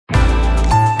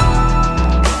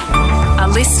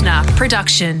listener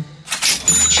production.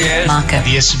 Shares, Market,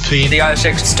 the S&P, the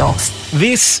ASX, stocks.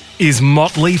 This is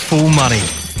Motley Fool Money.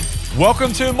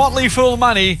 Welcome to Motley Fool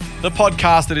Money, the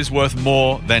podcast that is worth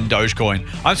more than Dogecoin.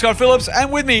 I'm Scott Phillips,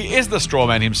 and with me is the straw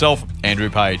man himself, Andrew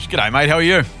Page. G'day, mate. How are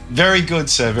you? Very good,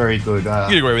 sir. Very good.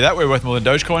 You'd agree with that? We're worth more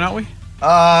than Dogecoin, aren't we?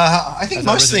 I think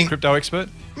most crypto expert.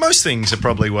 Most things are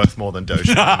probably worth more than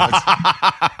Dogecoin,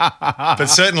 but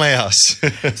certainly us.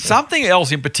 Something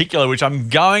else in particular, which I'm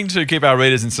going to keep our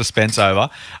readers in suspense over.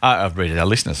 Our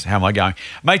listeners. How am I going,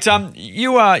 mate?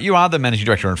 You are the managing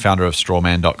director and founder of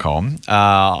Strawman.com.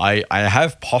 I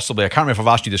have possibly, I can't remember if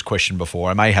I've asked you this question before.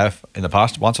 I may have in the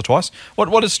past, once or twice.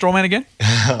 What is Strawman again?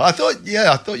 I thought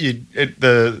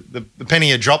the penny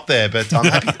had dropped there, but I'm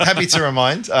happy to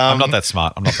remind. I'm not that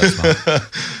smart.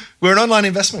 We're an online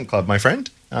investment club, my friend.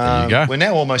 There you go. We're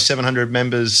now almost 700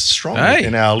 members strong Hey.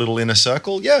 in our little inner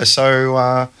circle. Yeah,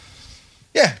 so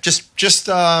just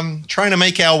trying to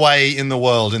make our way in the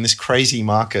world in this crazy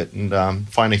market and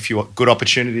find a few good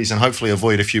opportunities and hopefully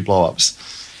avoid a few blow-ups.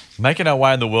 Making our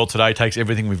way in the world today takes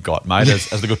everything we've got, mate, as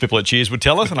the good people at Cheers would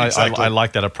tell us, and Exactly. I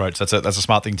like that approach. That's a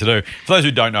smart thing to do. For those who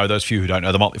don't know, those few who don't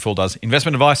know, the Motley Fool does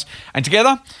investment advice, and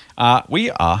together we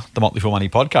are the Motley Fool Money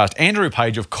podcast. Andrew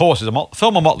Page, of course, is a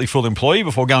former Motley Fool employee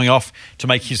before going off to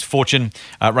make his fortune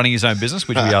running his own business,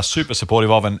 which we are super supportive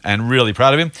of and really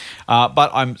proud of him. But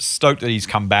I'm stoked that he's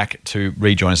come back to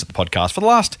rejoin us at the podcast for the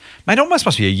last, mate, almost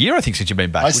must be a year, I think, since you've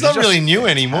been back. It's not really new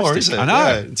anymore, is it? I know.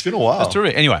 Yeah, it's been a while. That's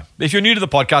terrific. Anyway, if you're new to the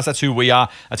podcast, that's who we are.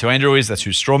 That's who Andrew is. That's who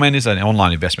Strawman is, an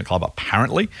online investment club,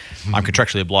 apparently. I'm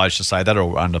contractually obliged to say that,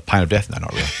 or under pain of death. No,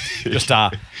 not really. Just,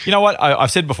 you know what?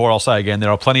 I've said before, I'll say again,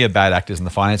 there are plenty of bad actors in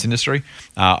the finance industry.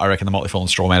 I reckon the Motley Fool and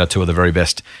Strawman are two of the very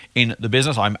best in the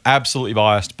business. I'm absolutely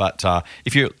biased, but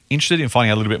if you're interested in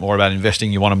finding out a little bit more about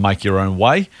investing, you want to make your own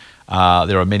way,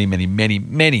 there are many, many, many,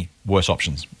 many worse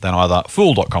options than either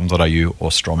fool.com.au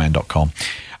or strawman.com.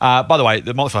 By the way,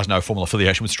 the Motley Fool has no formal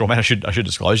affiliation with Strawman. I should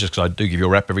disclose, just because I do give you a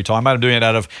rap every time, mate. I'm doing it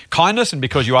out of kindness, and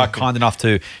because you are kind enough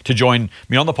to join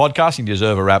me on the podcast, you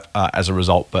deserve a rap as a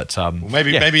result. But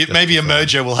maybe a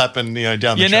merger will happen, down the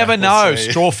track. You never know,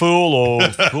 Straw Fool or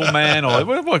Fool Man, or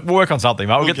we'll work on something,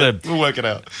 mate. We'll work it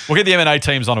out. We'll get the M&A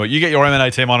teams onto it. You get your M&A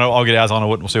team on it, I'll get ours on it,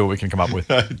 and we'll see what we can come up with.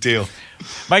 Deal.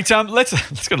 Mate, let's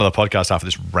get on the podcast after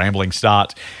this rambling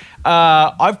start.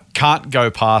 I can't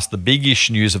go past the biggish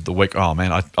news of the week. Oh,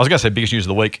 man, I was going to say biggest news of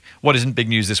the week. What isn't big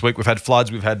news this week? We've had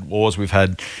floods, we've had wars, we've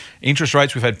had interest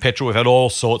rates, we've had petrol, we've had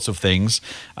all sorts of things.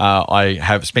 I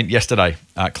have spent yesterday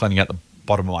cleaning out the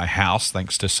bottom of my house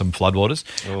thanks to some floodwaters.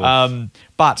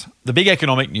 But the biggest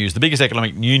economic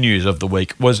new news of the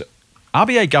week was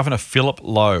RBA Governor Philip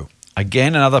Lowe.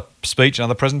 Again, another speech,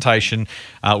 another presentation.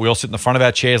 We all sit in the front of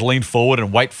our chairs, lean forward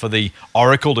and wait for the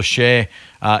oracle to share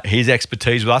his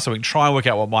expertise with us so we can try and work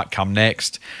out what might come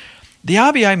next. The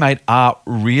RBA, mate, are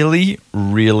really,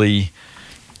 really,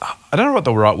 I don't know what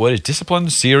the right word is,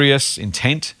 disciplined, serious,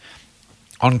 intent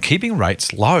on keeping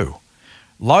rates low.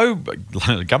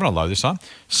 Governor Lowe this time,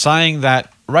 saying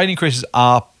that rate increases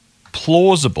are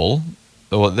plausible.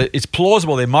 Or it's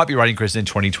plausible there might be rate increases in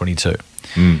 2022.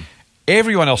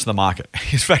 Everyone else in the market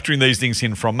is factoring these things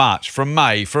in from March, from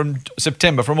May, from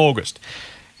September, from August.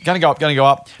 Going to go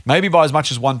up, maybe by as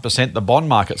much as 1%. The bond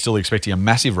market's still expecting a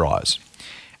massive rise.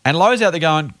 And Lowe's out there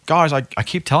going, guys, I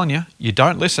keep telling you, you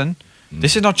don't listen.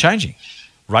 This is not changing.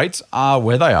 Rates are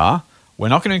where they are. We're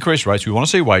not going to increase rates. We want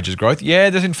to see wages growth. Yeah,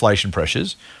 there's inflation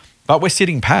pressures, but we're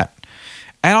sitting pat.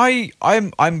 And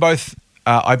I both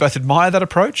admire that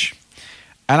approach,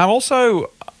 and I'm also...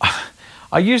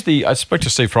 I spoke to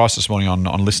Steve Price this morning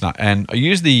on Listener, and I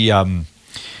used the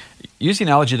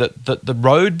analogy that the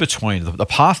road between, the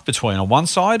path between, on one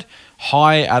side,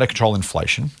 high out of control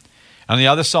inflation, and on the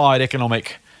other side,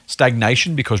 economic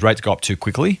stagnation because rates go up too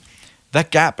quickly.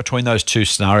 That gap between those two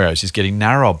scenarios is getting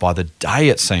narrower by the day,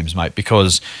 it seems, mate,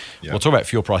 because we'll talk about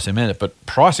fuel price in a minute, but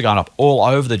prices are going up all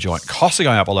over the joint. Costs are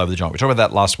going up all over the joint. We talked about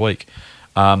that last week.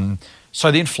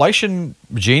 So the inflation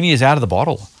genie is out of the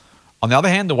bottle. On the other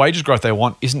hand, the wages growth they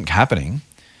want isn't happening.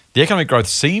 The economic growth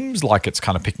seems like it's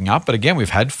kind of picking up, but again, we've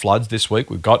had floods this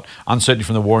week. We've got uncertainty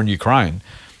from the war in Ukraine.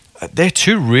 They're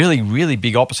two really, really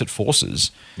big opposite forces.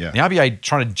 Yeah. The RBA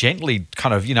trying to gently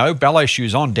kind of, ballet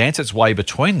shoes on, dance its way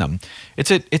between them.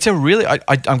 It's a really,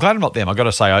 I'm glad I'm not them. I've got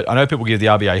to say, I know people give the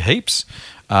RBA heaps.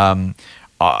 I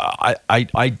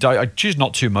choose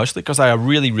not to mostly because they are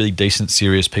really, really decent,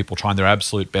 serious people trying their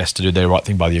absolute best to do their right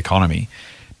thing by the economy.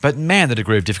 But man, the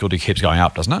degree of difficulty keeps going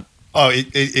up, doesn't it? Oh,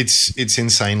 it's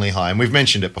insanely high, and we've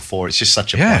mentioned it before. It's just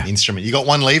such a blunt instrument. You got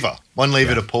one lever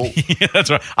to pull. Yeah, that's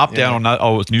right. Up, down, or no.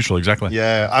 Oh, it's neutral. Exactly.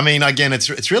 Yeah, I mean, again,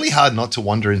 it's really hard not to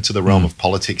wander into the realm of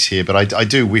politics here, but I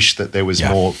do wish that there was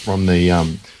more from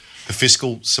the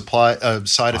fiscal supply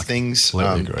side of things,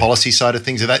 policy side of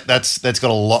things. That's got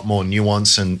a lot more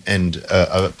nuance and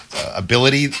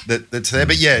ability that's there.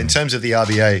 But yeah, in terms of the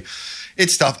RBA,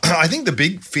 it's tough. I think the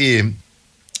big fear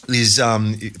is,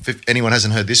 if anyone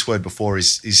hasn't heard this word before,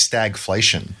 is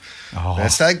stagflation. Oh,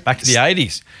 back to the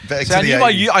 80s.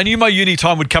 I knew my uni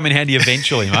time would come in handy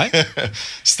eventually, mate.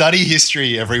 Study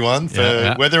history, everyone,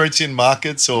 for whether it's in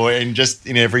markets or in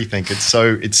everything.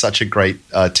 It's such a great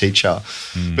teacher.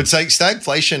 But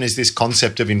stagflation is this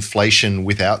concept of inflation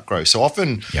without growth. So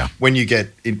often when you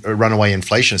get runaway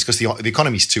inflation, it's because the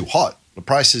economy's too hot. The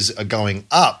prices are going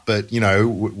up, but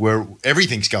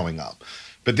everything's going up.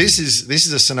 But this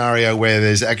is a scenario where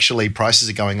there's actually prices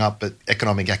are going up, but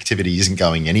economic activity isn't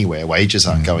going anywhere. Wages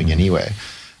aren't going anywhere,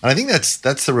 and I think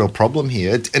that's the real problem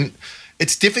here. And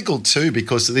it's difficult too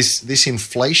because this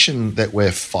inflation that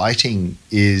we're fighting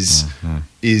is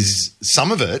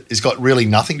some of it has got really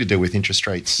nothing to do with interest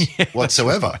rates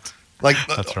whatsoever. Right. Like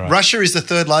Russia is the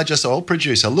third largest oil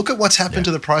producer. Look at what's happened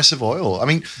to the price of oil. I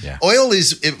mean, petrol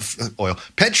is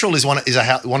one of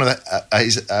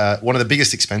the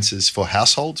biggest expenses for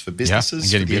households, for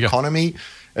businesses, for the economy.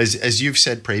 As you've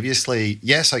said previously,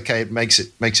 yes, okay, it makes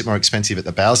it more expensive at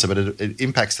the bowser, but it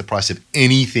impacts the price of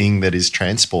anything that is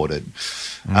transported.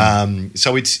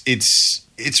 So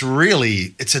it's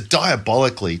really a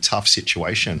diabolically tough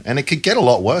situation, and it could get a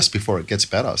lot worse before it gets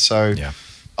better. So. Yeah.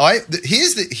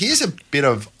 Here's a bit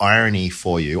of irony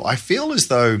for you. I feel as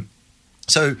though,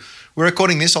 so we're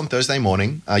recording this on Thursday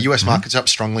morning. US markets up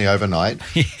strongly overnight.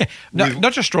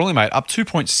 Not just strongly, mate. Up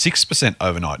 2.6%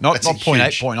 overnight. Not 0.8,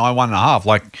 0.9, 1.5.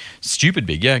 Like stupid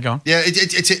big. Yeah, go on. Yeah,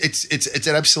 it's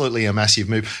absolutely a massive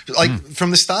move. Like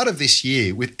from the start of this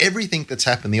year, with everything that's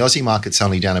happened, the Aussie market's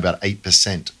only down about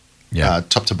 8%,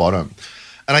 top to bottom.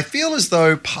 And I feel as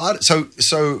though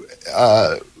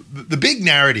the big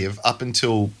narrative up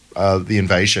until the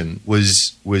invasion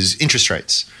was interest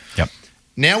rates. Yep.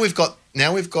 Now we've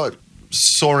got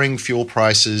soaring fuel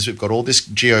prices. We've got all this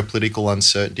geopolitical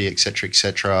uncertainty, et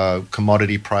cetera,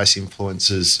 commodity price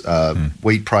influences,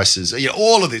 wheat prices.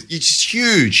 All of this. It's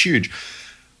huge.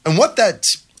 And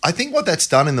I think what that's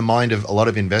done in the mind of a lot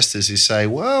of investors is say,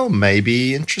 well,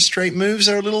 maybe interest rate moves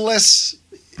are a little less.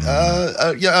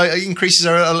 Increases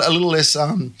are a little less. There's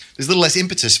a little less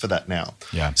impetus for that now.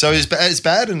 Yeah. So as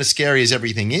bad and as scary as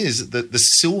everything is, the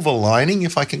silver lining,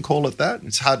 if I can call it that,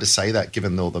 it's hard to say that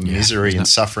given all the misery and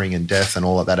suffering and death and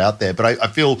all of that out there. But I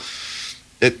feel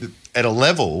at a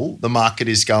level the market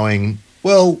is going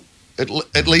well.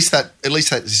 At least that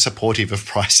is supportive of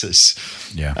prices.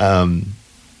 Yeah.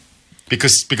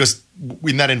 Because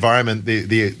in that environment,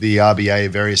 the RBA,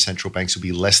 various central banks, will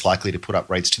be less likely to put up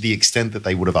rates to the extent that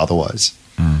they would have otherwise.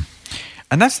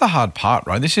 And that's the hard part,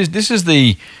 right? This is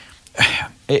the,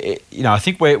 I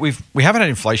think we haven't had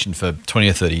inflation for 20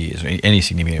 or 30 years, any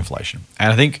significant inflation.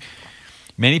 And I think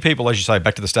many people, as you say,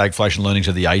 back to the stagflation learnings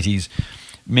of the 80s,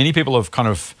 many people have kind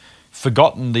of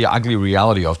forgotten the ugly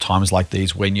reality of times like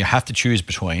these when you have to choose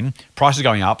between prices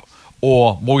going up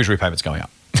or mortgage repayments going up.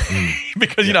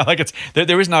 Because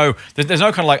there's no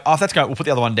kind of like, oh, if that's going, we'll put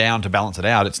the other one down to balance it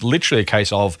out. It's literally a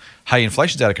case of, hey,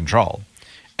 inflation's out of control,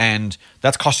 and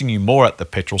that's costing you more at the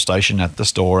petrol station, at the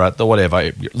store, at the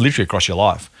whatever, literally across your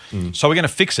life. So we're going to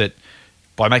fix it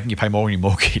by making you pay more on your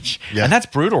mortgage, and that's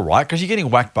brutal, right? Because you're getting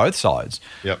whacked both sides.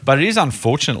 Yep. But it is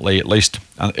unfortunately, at least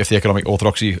if the economic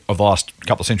orthodoxy of the last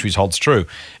couple of centuries holds true,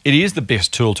 it is the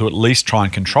best tool to at least try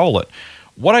and control it.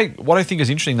 What I think is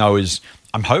interesting though is,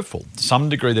 I'm hopeful to some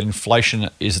degree that inflation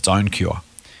is its own cure.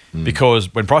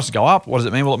 Because when prices go up, what does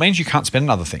it mean? Well, it means you can't spend on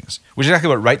other things, which is exactly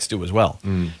what rates do as well.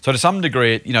 So to some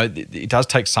degree, it does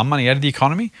take some money out of the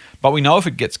economy, but we know if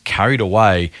it gets carried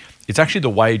away, it's actually the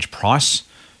wage price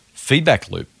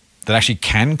feedback loop that actually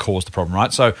can cause the problem,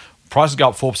 right? So prices go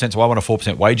up 4%, so I want a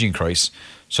 4% wage increase.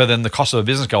 So then the cost of a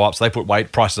business go up, so they put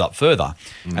prices up further.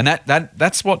 And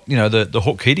that's what, the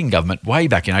Hawke Keating government way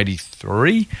back in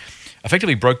 83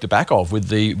 effectively broke the back of with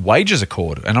the wages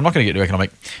accord. And I'm not going to get into economic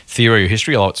theory or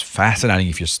history, although it's fascinating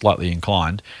if you're slightly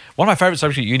inclined. One of my favourite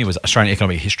subjects at uni was Australian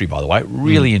economic history, by the way.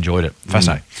 Really enjoyed it.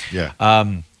 Fascinating. Yeah.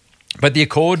 But the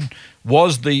accord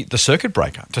was the circuit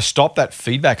breaker to stop that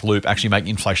feedback loop actually making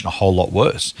inflation a whole lot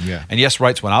worse. Yeah. And yes,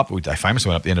 rates went up. They famously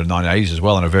went up at the end of the 1980s as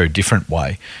well in a very different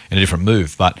way, in a different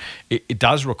move. But it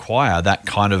does require that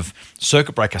kind of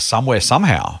circuit breaker somewhere,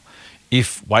 somehow,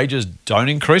 if wages don't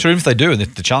increase, or even if they do, and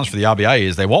the challenge for the RBA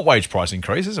is they want wage price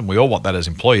increases, and we all want that as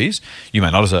employees. You may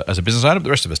not as a business owner, but the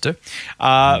rest of us do.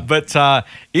 But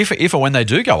if or when they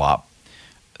do go up,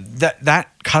 that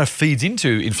kind of feeds into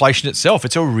inflation itself.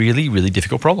 It's a really, really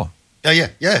difficult problem. Yeah.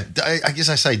 I guess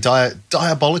I say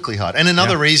diabolically hard. And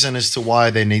another reason as to why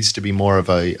there needs to be more of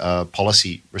a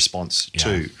policy response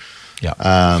too.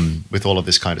 Yeah. With all of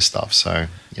this kind of stuff. So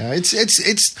yeah,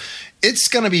 it's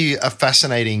going to be a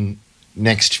fascinating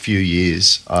next few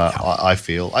years. I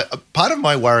feel part of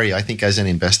my worry, I think, as an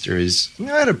investor is I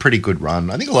had a pretty good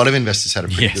run. I think a lot of investors had a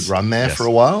pretty good run there for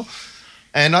a while.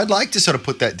 And I'd like to sort of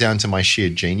put that down to my sheer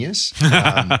genius.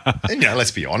 And,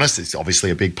 let's be honest, it's obviously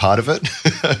a big part of it.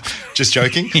 Just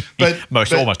joking. But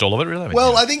almost all of it, really.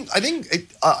 Well, I think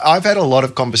I've had a lot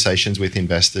of conversations with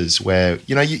investors where,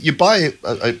 you buy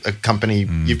a company,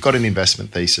 you've got an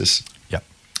investment thesis. Yep.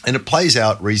 And it plays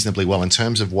out reasonably well in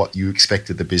terms of what you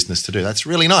expected the business to do. That's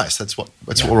really nice. That's what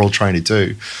we're all trying to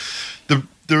do.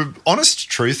 The honest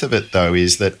truth of it, though,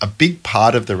 is that a big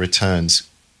part of the returns,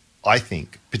 I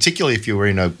think, particularly if you were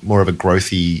in a more of a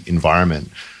growthy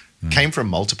environment, came from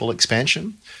multiple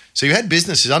expansion. So you had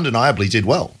businesses undeniably did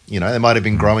well. They might have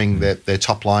been growing their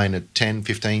top line at 10,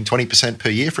 15, 20% per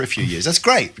year for a few years. That's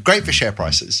great for share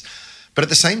prices. But at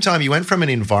the same time, you went from an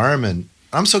environment,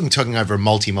 I'm talking over a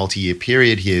multi-year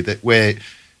period here, where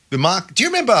the market, do you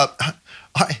remember,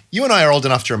 you and I are old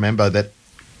enough to remember that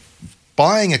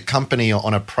buying a company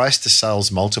on a price to sales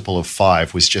multiple of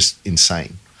 5 was just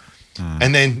insane.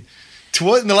 And then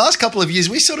in the last couple of years,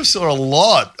 we sort of saw a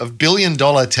lot of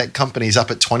billion-dollar tech companies up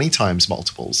at 20 times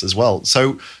multiples as well.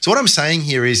 So what I'm saying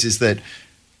here is that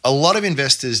a lot of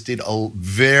investors did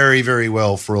very, very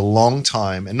well for a long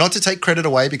time. And not to take credit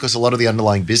away because a lot of the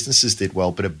underlying businesses did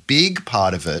well, but a big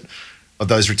part of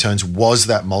those returns was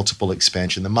that multiple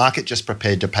expansion. The market just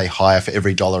prepared to pay higher for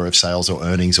every dollar of sales or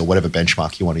earnings or whatever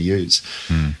benchmark you want to use.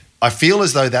 I feel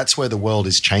as though that's where the world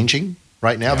is changing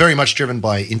right now, very much driven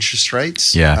by interest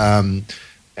rates, and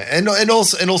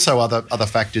also other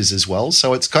factors as well.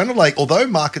 So it's kind of like, although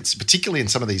markets, particularly in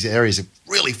some of these areas, have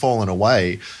really fallen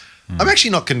away, I'm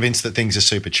actually not convinced that things are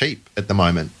super cheap at the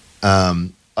moment.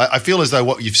 I feel as though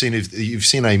what you've seen is you've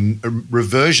seen a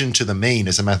reversion to the mean,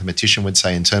 as a mathematician would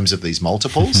say, in terms of these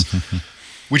multiples,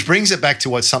 which brings it back to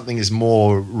what something is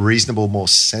more reasonable, more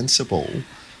sensible.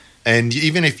 And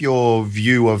even if your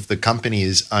view of the company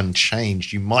is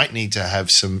unchanged, you might need to have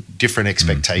some different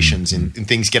expectations in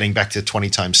things getting back to 20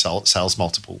 times sales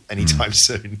multiple anytime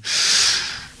soon.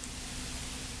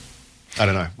 I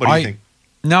don't know. What do you think?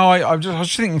 No, I was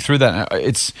just thinking through that.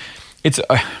 It's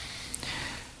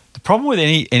the problem with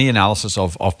any analysis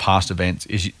of past events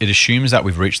is it assumes that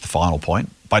we've reached the final point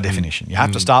by definition. You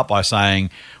have to start by saying,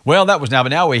 well, that was now, but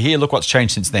now we're here. Look what's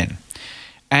changed since then.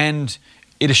 And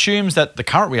it assumes that the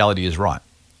current reality is right.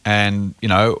 And,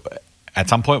 at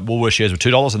some point, Woolworths shares were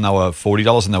 $2 and they were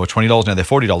 $40 and they were $20, now they're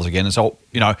 $40 again. And so,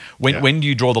 when do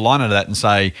you draw the line under that and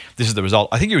say, this is the result?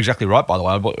 I think you're exactly right, by the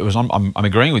way. I'm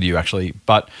agreeing with you, actually.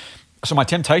 But so my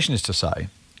temptation is to say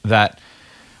that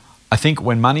I think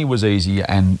when money was easy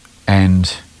and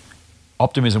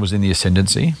optimism was in the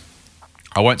ascendancy,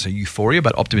 I won't say euphoria,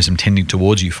 but optimism tending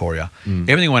towards euphoria.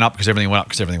 Everything went up because everything went up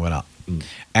because everything went up.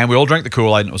 And we all drank the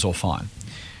Kool-Aid and it was all fine.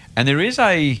 And there is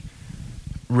a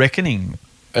reckoning,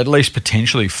 at least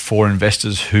potentially, for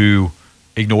investors who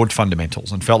ignored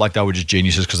fundamentals and felt like they were just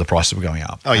geniuses because the prices were going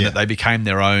up. And that they became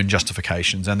their own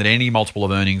justifications, and that any multiple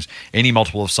of earnings, any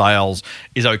multiple of sales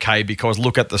is okay because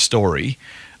look at the story.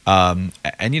 Really,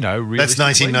 that's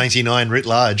 1999 writ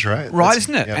large, right? Right,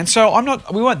 isn't it? Yep. And so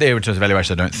we weren't there in terms of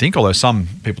valuation, I don't think, although some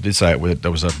people did say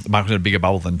there was the market was in a bigger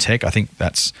bubble than tech. I think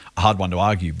that's a hard one to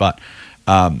argue, but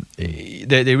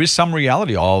there is some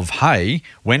reality of, hey,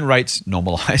 when rates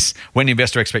normalize, when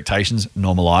investor expectations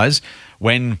normalize,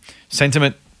 when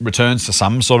sentiment returns to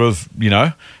some sort of,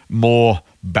 more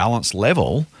balanced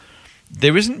level,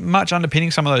 there isn't much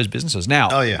underpinning some of those businesses.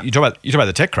 Now, you talk about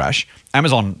the tech crash.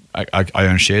 Amazon, I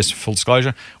own shares, full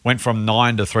disclosure, went from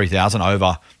 9 to 3,000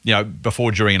 over,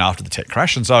 before, during, and after the tech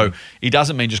crash. And so it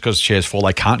doesn't mean just because shares fall,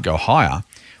 they can't go higher.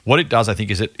 What it does, I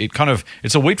think, is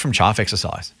it's a wheat from chaff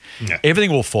exercise. Yeah.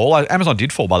 Everything will fall. Amazon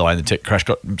did fall, by the way, and the tech crash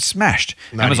got smashed.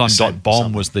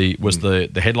 Amazon.bomb was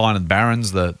the headline in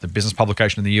Barron's, the business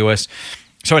publication in the US.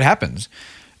 So it happens.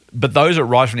 But those that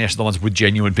rise from the ashes are the ones with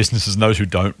genuine businesses, and those who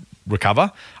don't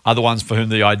recover are the ones for whom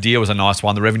the idea was a nice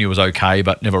one, the revenue was okay,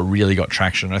 but never really got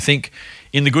traction. And I think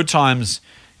in the good times,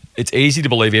 it's easy to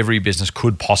believe every business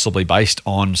could possibly, based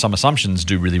on some assumptions,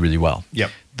 do really, really well.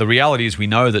 Yep. The reality is we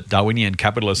know that Darwinian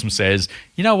capitalism says,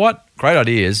 you know what, great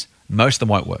ideas, most of them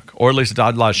won't work, or at least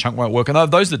a large chunk won't work.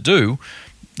 And those that do,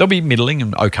 they'll be middling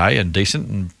and okay and decent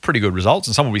and pretty good results,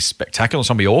 and some will be spectacular,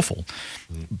 some will be awful.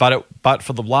 But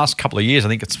for the last couple of years, I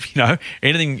think it's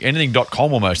anything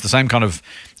 .com almost the same kind of,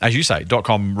 as you say,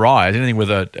 .com rise. Anything with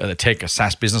a tech, a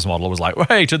SaaS business model was like,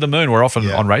 hey, to the moon, we're off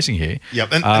on racing here. Yep,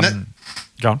 and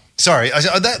go on. Sorry,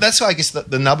 that's why I guess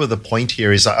the nub of the point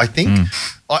here is I think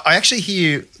I actually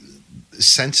hear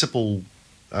sensible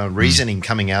reasoning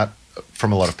coming out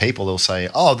from a lot of people. They'll say,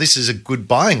 "Oh, this is a good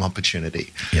buying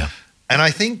opportunity." Yeah, and I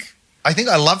think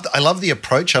I love the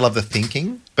approach. I love the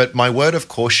thinking. But my word of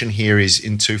caution here is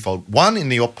in twofold. One, in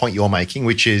the point you're making,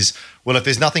 which is, well, if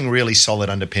there's nothing really solid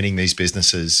underpinning these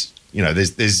businesses,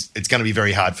 it's going to be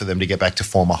very hard for them to get back to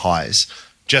former highs.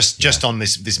 Just on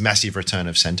this massive return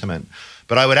of sentiment.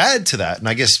 But I would add to that, and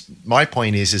I guess my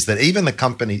point is that even the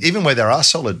company, even where there are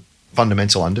solid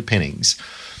fundamental underpinnings,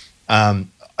 I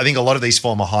think a lot of these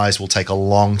former highs will take a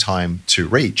long time to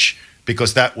reach,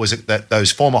 because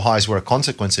those former highs were a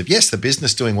consequence of, yes, the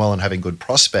business doing well and having good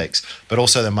prospects, but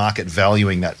also the market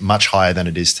valuing that much higher than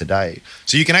it is today.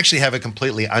 So you can actually have a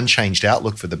completely unchanged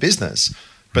outlook for the business,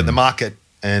 but the market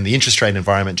and the interest rate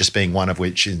environment just being one of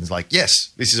which is like, yes,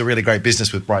 this is a really great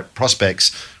business with bright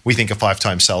prospects. We think a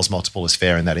 5x sales multiple is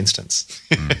fair in that instance.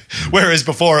 Whereas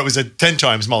before it was a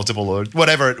 10x multiple or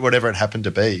whatever it happened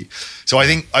to be. So I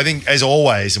think as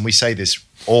always, and we say this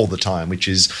all the time, which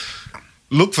is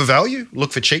look for value,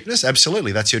 look for cheapness.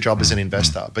 Absolutely, that's your job as an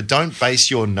investor. But don't base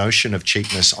your notion of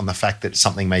cheapness on the fact that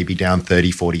something may be down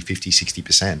 30, 40, 50,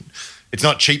 60%. It's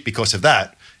not cheap because of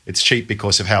that. It's cheap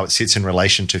because of how it sits in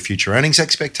relation to future earnings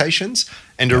expectations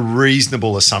and a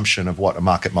reasonable assumption of what a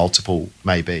market multiple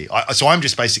may be. So I'm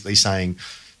just basically saying,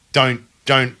 don't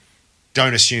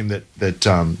assume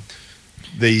that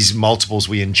these multiples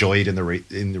we enjoyed in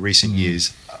the recent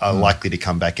years are likely to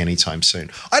come back anytime soon.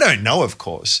 I don't know, of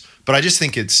course, but I just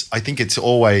think it's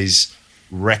always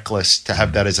reckless to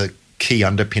have that as a key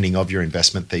underpinning of your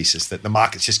investment thesis, that the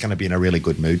market's just going to be in a really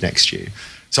good mood next year.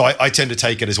 So I tend to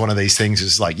take it as one of these things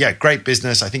as like, yeah, great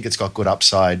business. I think it's got good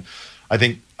upside. I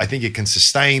think it can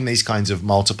sustain these kinds of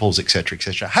multiples, et cetera, et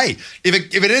cetera. Hey, if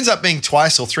it ends up being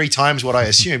twice or three times what I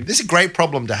assumed, this is a great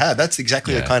problem to have. That's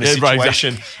exactly the kind of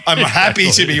situation I'm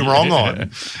happy to be wrong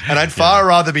on. And I'd far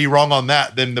rather be wrong on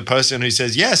that than the person who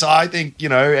says, yes, I think,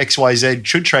 XYZ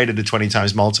should trade at a 20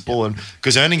 times multiple and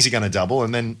because earnings are going to double,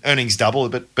 and then earnings double,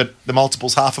 but the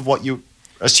multiple's half of what you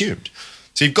assumed.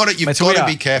 So you've got to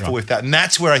be careful with that. And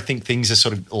that's where I think things are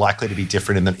sort of likely to be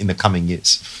different in the coming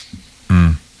years.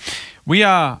 We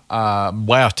are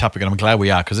way off topic, and I'm glad we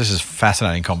are, because this is a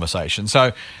fascinating conversation.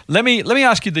 So let me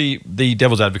ask you the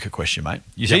devil's advocate question, mate.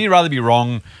 You say you'd rather be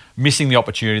wrong, missing the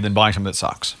opportunity, than buying something that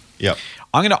sucks. Yep.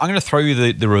 I'm gonna throw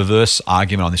you the reverse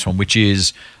argument on this one, which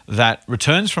is that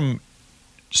returns from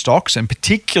stocks, and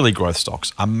particularly growth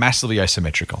stocks, are massively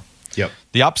asymmetrical. Yep.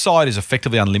 The upside is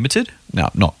effectively unlimited.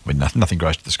 Now, nothing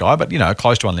grows to the sky, but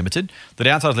close to unlimited. The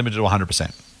downside is limited to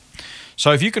 100%.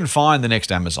 So if you can find the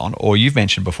next Amazon, or you've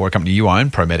mentioned before a company you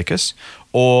own, Pro Medicus,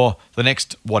 or the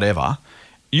next whatever,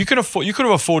 you could have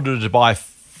afforded to buy,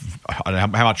 I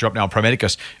don't know how much you're up now on Pro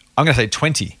Medicus. I'm going to say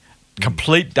 20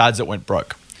 complete duds that went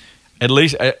broke. At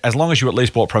least, as long as you at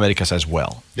least bought Pro Medicus as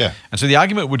well. Yeah. And so the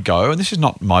argument would go, and this is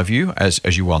not my view,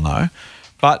 as you well know,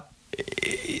 but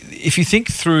if you think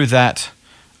through that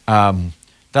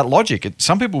logic,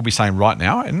 some people will be saying right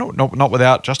now, and not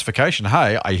without justification,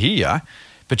 hey, I hear you,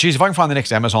 but geez, if I can find the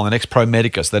next Amazon, the next Pro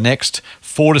Medicus, the next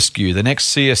Fortescue, the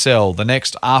next CSL, the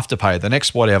next Afterpay, the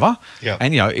next whatever,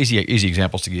 and easy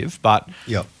examples to give, but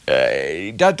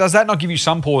does that not give you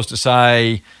some pause to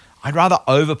say, I'd rather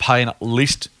overpay and at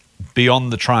least be on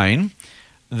the train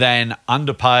than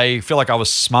underpay, feel like I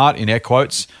was smart in air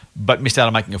quotes, but missed out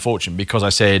on making a fortune because I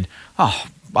said, oh,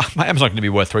 my Amazon's going to be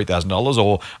worth $3,000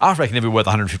 or Afterpay can never be worth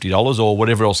 $150 or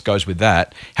whatever else goes with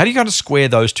that. How do you kind of square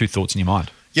those two thoughts in your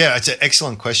mind? Yeah, it's an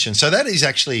excellent question. So that is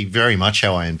actually very much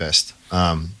how I invest.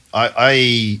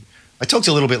 I talked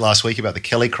a little bit last week about the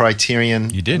Kelly criterion.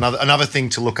 You did. Another thing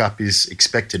to look up is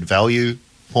expected value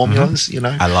formulas.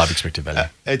 I love expected value.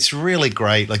 It's really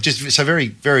great. Like just so very,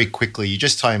 very quickly, you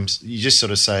just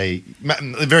sort of say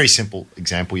a very simple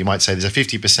example. You might say there's a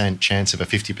 50% chance of a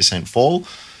 50% fall,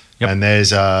 and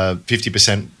there's a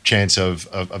 50% chance of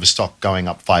a stock going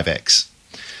up 5x.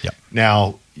 Yep.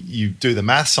 Now you do the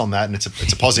maths on that, and it's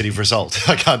a positive result.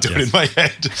 I can't do it in my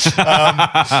head.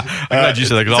 I'm glad you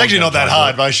said that. It's actually not that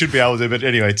hard, but I should be able to. But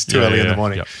anyway, it's too early in the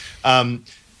morning. Yep.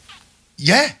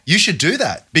 Yeah, you should do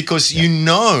that because you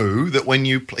know that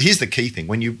here's the key thing,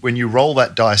 when you roll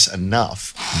that dice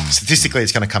enough, statistically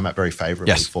it's going to come out very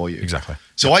favorably for you. Exactly.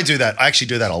 So I do that. I actually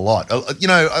do that a lot. You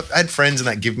know, I've had friends and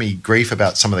that give me grief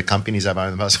about some of the companies I've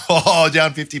owned in the past. Oh,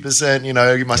 down 50%. You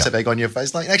know, you must have egg on your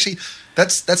face. Like, actually,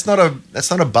 that's not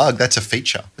a bug. That's a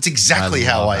feature. That's exactly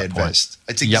how I invest.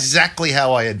 It's exactly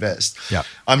how I invest. Yep.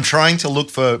 I'm trying to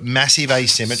look for massive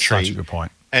asymmetry. Such a good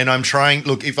point. And I'm trying,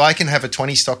 look, if I can have a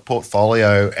 20 stock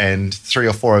portfolio and 3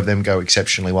 or 4 of them go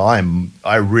exceptionally well,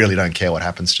 I really don't care what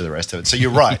happens to the rest of it. So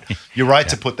you're right. You're right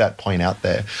to put that point out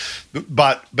there.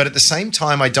 But at the same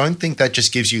time, I don't think that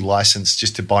just gives you license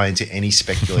just to buy into any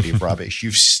speculative rubbish.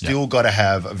 You've still got to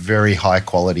have a very high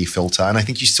quality filter. And I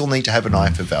think you still need to have an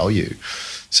eye for value.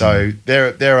 So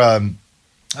I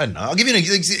don't know. I'll give you an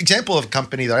example of a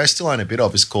company that I still own a bit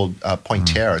of. It's called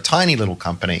Pointera, a tiny little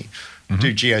company.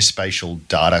 Do geospatial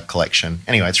data collection.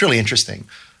 Anyway, it's really interesting.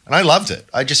 And I loved it.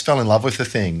 I just fell in love with the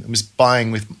thing. I was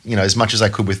buying with, as much as I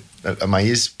could with my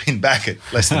ears pinned back at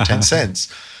less than 10 cents.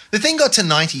 The thing got to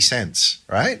 90 cents,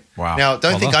 right? Wow. Now,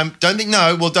 don't think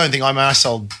I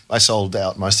sold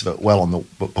out most of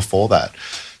it before that.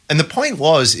 And the point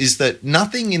is that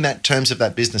nothing in that terms of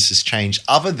that business has changed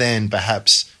other than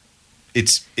perhaps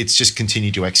it's just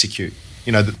continued to execute.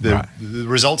 You know, the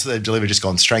results that they've delivered just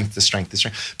gone strength to strength to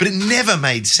strength. But it never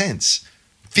made sense.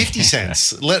 50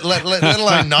 cents, let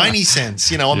alone 90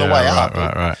 cents, on the way up.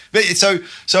 Right. But so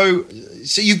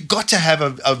you've got to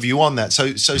have a view on that.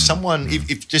 So someone,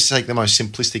 if just take the most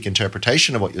simplistic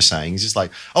interpretation of what you're saying, is just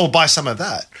like, oh, buy some of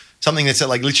that. Something that's at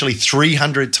like literally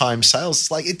 300 times sales.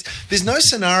 It's like there's no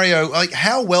scenario. Like,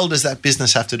 how well does that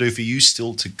business have to do for you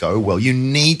still to go well? You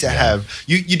need to have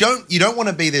you don't want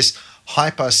to be this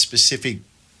hyper specific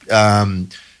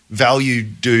value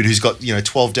dude who's got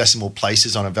 12 decimal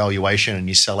places on a valuation and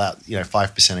you sell out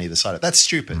 5% either side of it. That's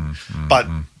stupid. But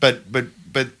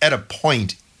at a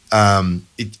point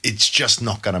it's just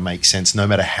not going to make sense no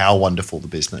matter how wonderful the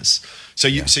business. So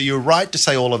you're right to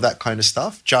say all of that kind of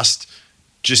stuff. Just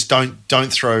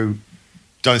don't throw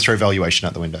valuation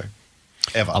out the window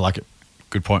ever. I like it.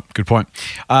 Good point.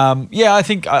 I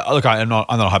think. Look, I'm not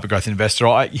a hyper growth investor.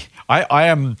 I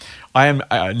am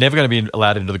never going to be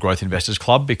allowed into the growth investors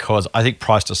club because I think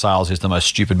price to sales is the most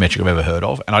stupid metric I've ever heard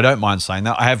of, and I don't mind saying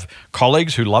that. I have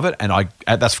colleagues who love it, and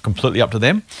that's completely up to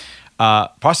them. Price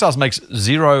to sales makes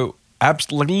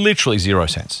literally 0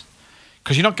 sense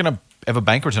because you're not going to ever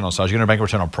bank return on sales. You're going to bank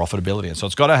return on profitability, and so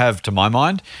it's got to have, to my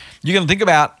mind, you're going to think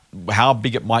about how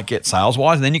big it might get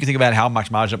sales-wise, and then you can think about how much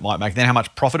margin it might make, then how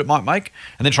much profit it might make,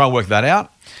 and then try and work that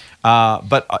out.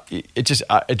 But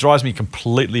it drives me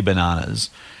completely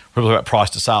bananas when we talk about price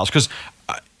to sales because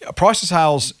price to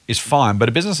sales is fine, but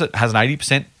a business that has an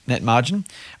 80% net margin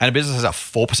and a business that has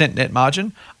a 4% net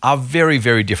margin are very,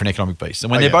 very different economic beasts.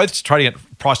 And when they're both trading at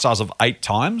price to sales of 8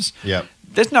 times,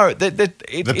 there's no... the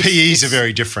PEs are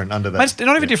very different under that. They're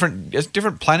not even different. It's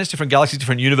different planets, different galaxies,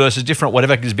 different universes, different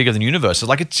whatever is bigger than universes.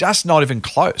 Like, it's just not even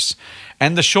close.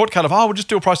 And the shortcut of, we'll just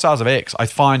do a price sales of X, I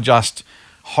find just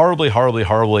horribly...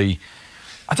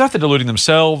 I don't know if they're deluding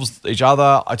themselves, each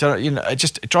other. I don't.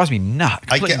 It drives me nuts.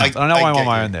 I know I'm on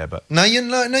my own there, but no, you're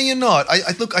not.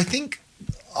 I think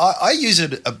I use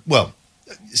it.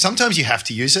 Sometimes you have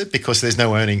to use it because there's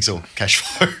no earnings or cash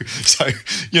flow. So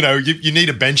you need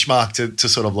a benchmark to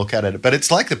sort of look at it. But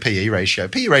it's like the PE ratio.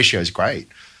 PE ratio is great,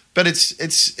 but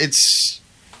it's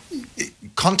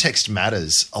context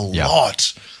matters a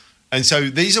lot. And so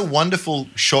these are wonderful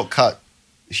shortcut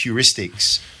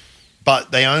heuristics.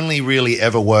 But they only really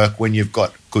ever work when you've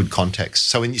got good context.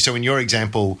 So in your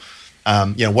example,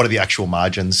 what are the actual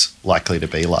margins likely to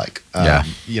be like? So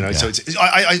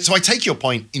I take your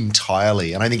point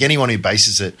entirely, and I think anyone who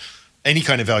bases it, any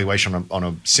kind of valuation on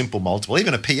a simple multiple,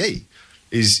 even a PE,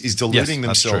 is deluding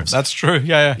themselves. That's true.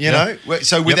 Yeah. You know,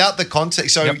 so without the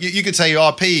context, you could say,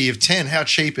 PE of 10, how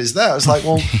cheap is that? It's like,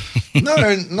 well,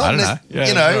 no,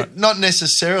 not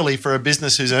necessarily for a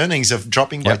business whose earnings are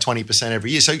dropping by 20%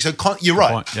 every year. So you're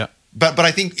right. But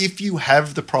I think if you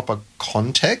have the proper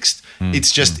context,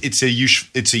 it's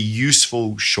a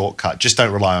useful shortcut. Just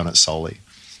don't rely on it solely.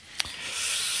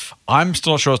 I'm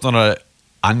still not sure it's not an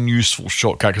unuseful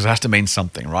shortcut because it has to mean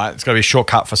something, right? It's got to be a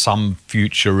shortcut for some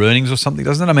future earnings or something,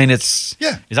 doesn't it? I mean, is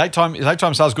 8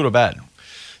 times sales good or bad?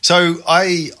 So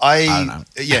I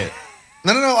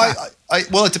don't know.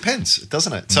 Well, it depends,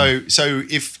 doesn't it? So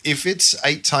if it's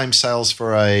 8 times sales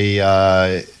for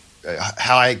a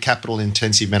high capital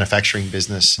intensive manufacturing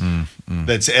business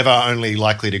that's ever only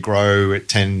likely to grow at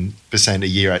 10% a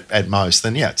year at most,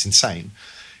 then it's insane.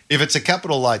 if it's a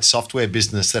capital light software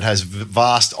business that has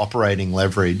vast operating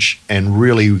leverage and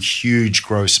really huge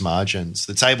gross margins,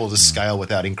 that's able to scale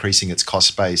without increasing its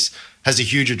cost base, has a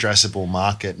huge addressable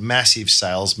market, massive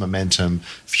sales momentum,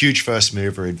 huge first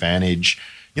mover advantage.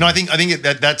 I think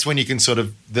that's when you can sort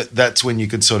of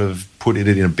put it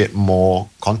in a bit more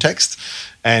context,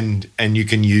 and you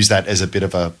can use that as a bit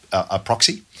of a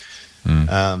proxy.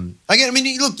 Again, I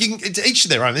mean, look, it's each to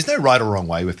their own. There's no right or wrong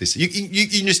way with this. You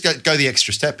can just go the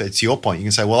extra step. It's your point. You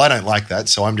can say, well, I don't like that,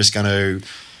 so I'm just going to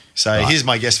say, here's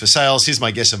my guess for sales, here's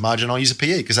my guess of margin. I'll use a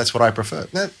PE because that's what I prefer.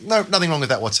 No, nothing wrong with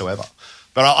that whatsoever.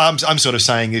 But I'm sort of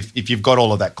saying if you've got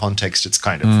all of that context, it's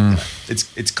kind of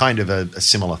it's kind of a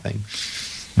similar thing.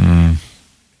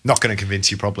 Not going to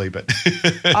convince you probably, but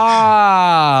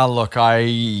look,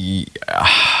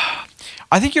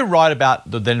 I think you're right about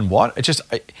the then what. It's just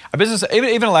a business,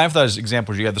 even allowing for those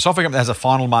examples you gave, the software company has a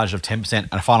final margin of 10%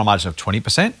 and a final margin of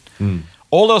 20%.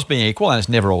 All else being equal, and it's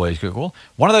never always equal,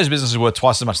 one of those businesses is worth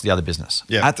twice as much as the other business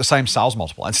at the same sales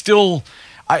multiple. And still,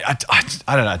 I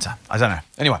don't know.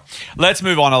 Anyway, let's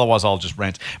move on. Otherwise, I'll just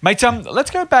rant. Mate,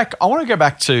 let's go back. I want to go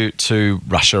back to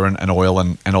Russia and oil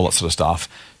and all that sort of stuff.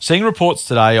 Seeing reports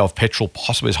today of petrol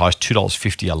possibly as high as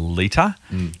 $2.50 a litre,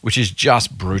 which is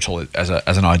just brutal as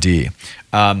an idea.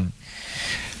 But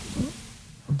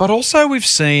also we've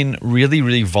seen really,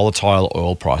 really volatile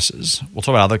oil prices. We'll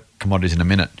talk about other commodities in a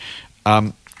minute.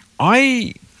 I'll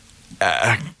give you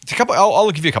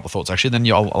a couple of thoughts, actually, then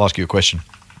I'll ask you a question.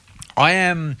 I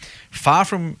am far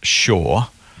from sure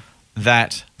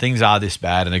that things are this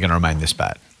bad and are going to remain this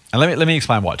bad. And let me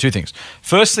explain why. Two things.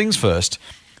 First things first,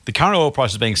 the current oil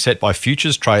price is being set by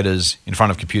futures traders in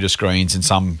front of computer screens in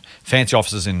some fancy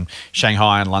offices in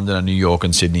Shanghai and London and New York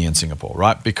and Sydney and Singapore,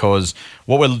 right? Because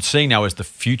what we're seeing now is the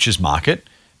futures market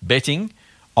betting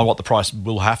on what the price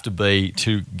will have to be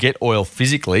to get oil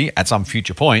physically at some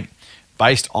future point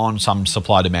based on some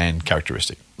supply-demand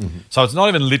characteristic. So it's not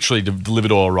even literally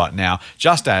delivered oil right now,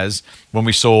 just as when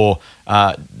we saw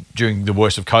during the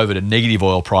worst of COVID a negative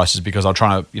oil prices because I'm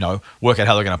trying to work out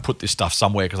how they're going to put this stuff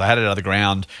somewhere because they had it out of the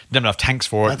ground, didn't have enough tanks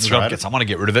for it. That's We've got to get someone to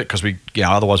get rid of it because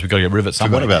otherwise we've got to get rid of it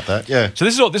somewhere. Forgot about that, yeah. So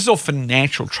this is all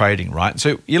financial trading, right?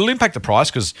 So it'll impact the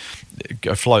price because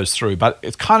it flows through, but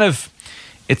it's kind of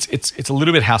It's a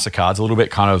little bit house of cards, a little bit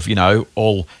kind of,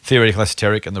 all theoretical,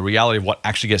 esoteric, and the reality of what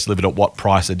actually gets delivered at what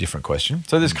price a different question.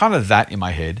 So there's kind of that in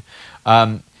my head.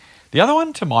 The other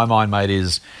one to my mind, mate,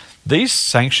 is these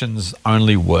sanctions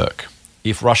only work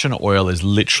if Russian oil is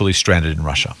literally stranded in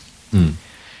Russia. And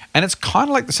it's kind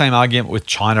of like the same argument with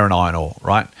China and iron ore,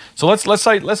 right? So let's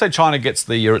say China gets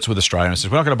the Urits with Australia and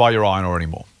says, we're not going to buy your iron ore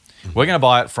anymore. We're going to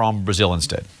buy it from Brazil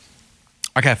instead.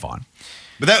 Okay, fine.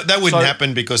 But that wouldn't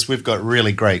happen because we've got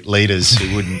really great leaders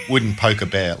who wouldn't poke a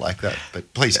bear like that.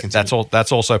 But please continue.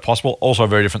 That's also possible. Also a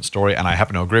very different story, and I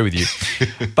happen to agree with you.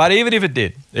 But even if it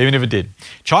did,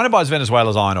 China buys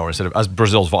Venezuela's iron ore as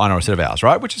Brazil's iron ore instead of ours,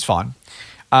 right? Which is fine.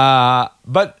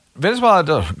 But Venezuela,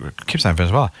 I keep saying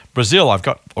Venezuela. Brazil, I've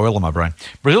got oil in my brain.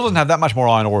 Brazil doesn't have that much more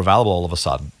iron ore available all of a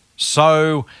sudden.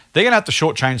 So they're going to have to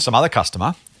shortchange some other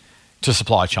customer to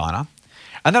supply China.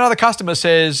 And that other customer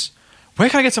says, where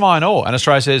can I get some iron ore? And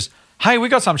Australia says, hey, we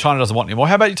got some China doesn't want anymore.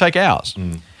 How about you take ours?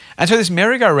 And so this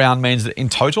merry-go-round means that in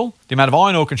total, the amount of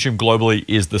iron ore consumed globally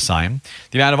is the same.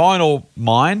 The amount of iron ore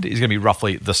mined is going to be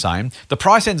roughly the same. The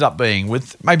price ends up being,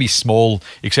 with maybe small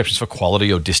exceptions for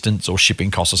quality or distance or shipping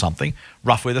costs or something,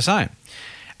 roughly the same.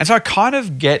 And so I kind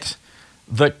of get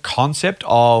the concept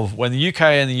of when the UK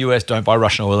and the US don't buy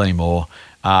Russian oil anymore,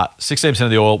 16% of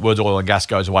the world's oil and gas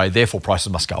goes away, therefore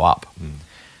prices must go up.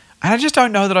 And I just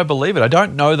don't know that I believe it. I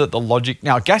don't know that the logic...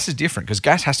 Now, gas is different because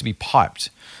gas has to be piped.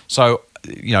 So,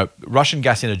 Russian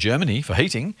gas into Germany for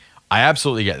heating, I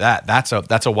absolutely get that. That's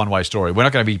a one-way story. We're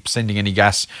not going to be sending any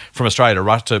gas from Australia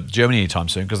to Germany anytime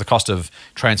soon because the cost of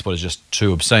transport is just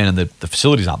too obscene and the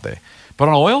facilities aren't there. But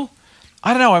on oil,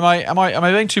 I don't know. Am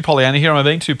I being too Pollyanna here? Am I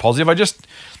being too positive?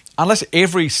 Unless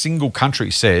every single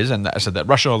country says, and that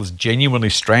Russian oil is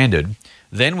genuinely stranded,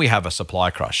 then we have a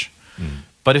supply crush.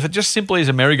 But if it just simply is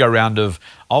a merry-go-round of,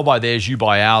 I'll buy theirs, you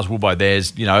buy ours, we'll buy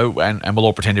theirs, and we'll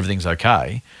all pretend everything's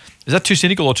okay, is that too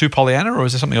cynical or too Pollyanna, or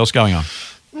is there something else going on?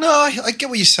 No, I get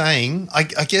what you're saying.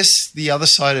 I guess the other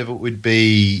side of it would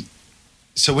be,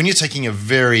 so when you're taking a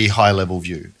very high-level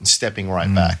view and stepping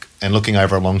right back and looking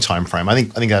over a long time frame, I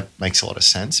think that makes a lot of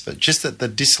sense. But just that the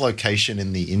dislocation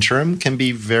in the interim can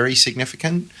be very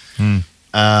significant. And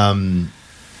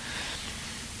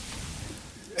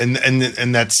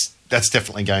that's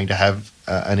definitely going to have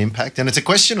an impact. And it's a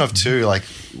question of too, like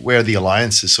where the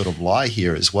alliances sort of lie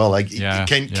here as well. Like,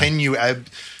 can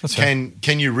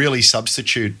you really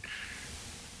substitute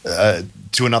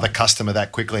to another customer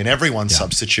that quickly, and everyone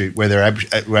substitute where they're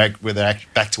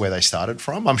back to where they started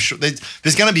from. I'm sure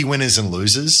there's going to be winners and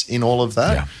losers in all of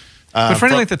that. Yeah. But for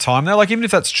any length of time, though, like even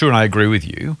if that's true, and I agree with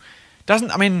you,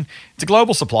 it's a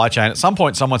global supply chain. At some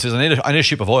point, someone says, I need a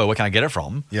ship of oil. Where can I get it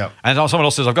from? Yeah. And someone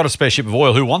else says, I've got a spare ship of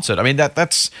oil. Who wants it? I mean,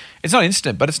 it's not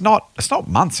instant, but it's not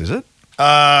months, is it?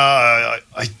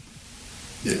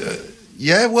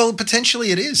 Yeah, well,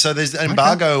 potentially it is. So there's an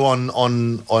embargo on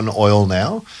oil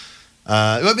now.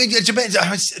 I mean, it depends.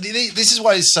 This is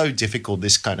why it's so difficult,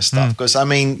 this kind of stuff, because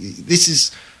this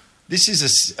is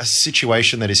a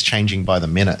situation that is changing by the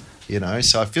minute,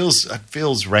 So it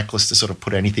feels reckless to sort of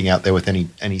put anything out there with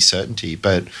any certainty.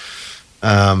 But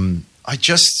I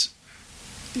just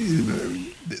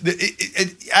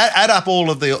add up all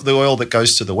of the oil that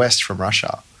goes to the West from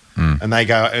Russia, and they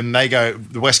go.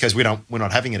 The West goes, we're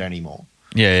not having it anymore.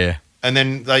 Yeah. And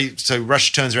then so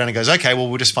Russia turns around and goes, okay, well,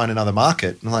 we'll just find another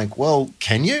market. And I'm like, well,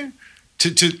 can you to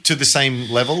the same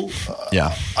level?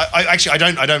 Yeah.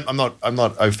 I'm not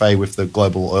au fait with the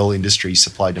global oil industry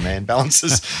supply demand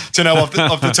balances to know off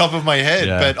the top of my head.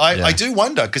 But I do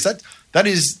wonder, because that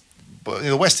is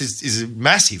the West is a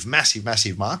massive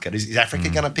market. Is Africa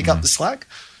going to pick up the slack?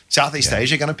 Southeast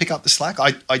Asia going to pick up the slack?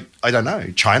 I don't know.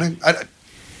 China.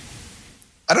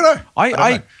 I don't know.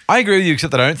 I agree with you,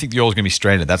 except that I don't think the oil is going to be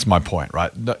stranded. That's my point,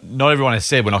 right? Not everyone has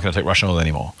said we're not going to take Russian oil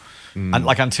anymore. And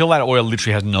until that oil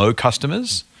literally has no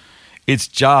customers, it's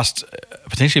just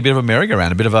potentially a bit of a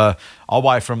merry-go-round, a bit of a I'll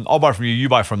buy from you, you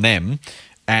buy from them,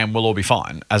 and we'll all be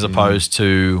fine. As opposed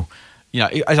to,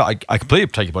 I completely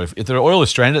take your point. If the oil is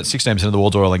stranded at 16% of the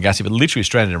world's oil and gas, if it literally is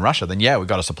stranded in Russia, then we've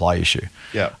got a supply issue.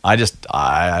 Yeah.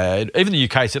 Even the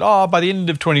UK said, by the end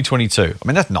of 2022. I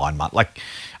mean, that's 9 months.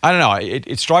 I don't know.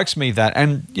 It strikes me that,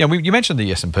 and you mentioned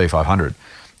the S&P 500.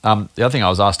 The other thing I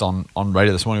was asked on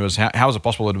radio this morning was how is it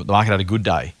possible that the market had a good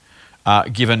day,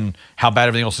 given how bad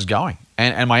everything else is going?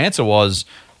 And my answer was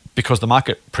because the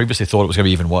market previously thought it was going to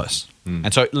be even worse,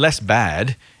 and so less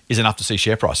bad is enough to see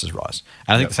share prices rise.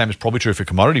 And I think the same is probably true for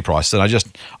commodity prices.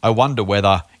 And I wonder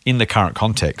whether in the current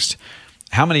context,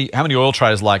 how many oil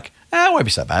traders it won't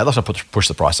be so bad. Let's not push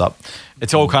the price up.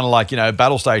 It's all kind of like,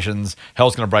 battle stations,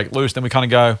 hell's going to break loose. Then we kind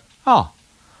of go,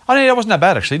 it wasn't that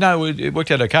bad actually. No, it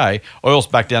worked out okay. Oil's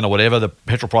back down to whatever. The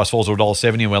petrol price falls to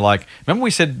 $1.70 and we're like, remember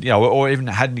we said, or even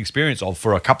had an experience of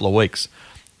for a couple of weeks,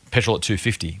 petrol at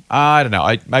 $2.50. I don't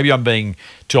know. Maybe I'm being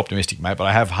too optimistic, mate, but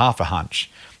I have half a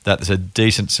hunch that there's a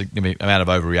decent amount of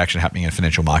overreaction happening in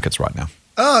financial markets right now.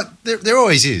 There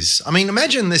always is. I mean,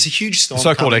 imagine there's a huge storm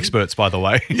So-called coming. Experts, by the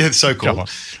way. Yeah, so-called.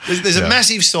 There's a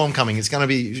massive storm coming. It's going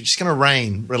to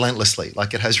rain relentlessly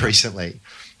like it has recently.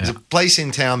 There's a place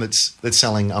in town that's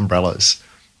selling umbrellas.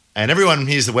 And everyone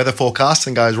hears the weather forecast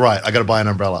and goes, right, I got to buy an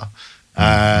umbrella.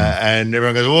 And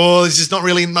everyone goes, oh, there's just not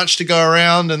really much to go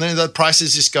around. And then the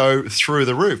prices just go through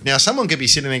the roof. Now, someone could be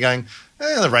sitting there going,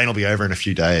 the rain will be over in a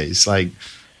few days.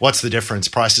 What's the difference?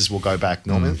 Prices will go back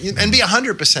normal. And be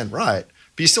 100% right.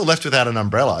 But you're still left without an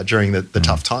umbrella during the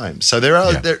tough times. So there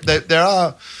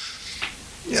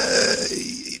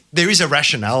is a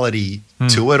rationality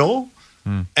to it all.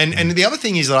 And the other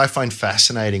thing is that I find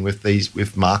fascinating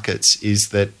with markets is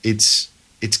that it's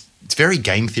very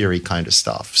game theory kind of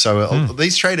stuff. So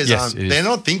these traders they're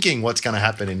not thinking what's going to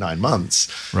happen in 9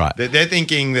 months. Right. They're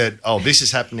thinking that, this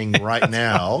is happening right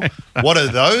now. What are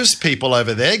those people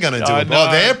over there going to do?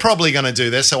 Well, they're probably going to do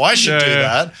this, so I should do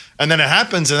that. And then it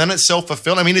happens, and then it's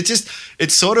self-fulfilling. I mean, it's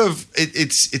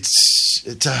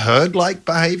a herd-like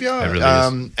behavior. It really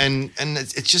is. And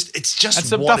it's just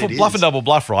That's what a it bluff is. and double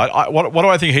bluff, right? What do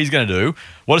I think he's going to do?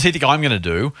 What does he think I'm going to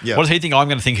do? Yeah. What does he think I'm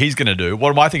going to think he's going to do?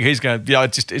 What do I think he's going to?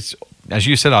 It's as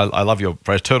you said. I love your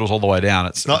phrase, turtles all the way down.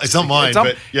 It's not mine,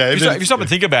 but yeah. If you stop and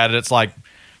think about it, it's like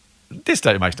this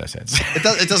makes no sense. It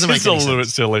doesn't make it's any a little bit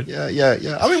sense. silly.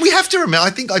 Yeah. I mean, we have to remember. I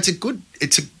think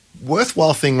it's a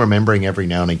worthwhile thing remembering every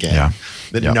now and again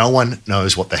that no one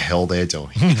knows what the hell they're doing.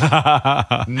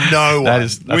 No one.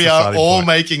 We are all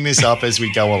making this up as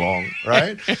we go along,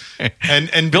 right?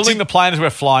 And building the plane as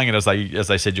we're flying it, as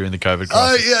they said during the COVID crisis.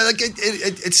 Oh yeah,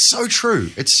 it's so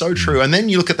true. It's so true. And then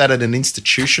you look at that at an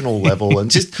institutional level and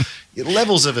just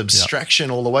levels of abstraction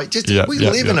all the way. We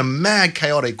live in a mad,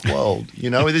 chaotic world.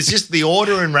 There's just the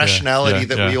order and rationality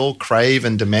that we all crave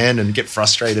and demand and get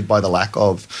frustrated by the lack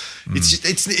of.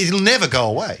 It'll never go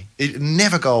away. It'll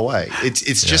never go away.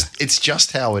 It's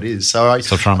just how it is. So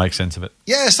stop trying to make sense of it.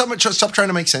 Yeah, stop trying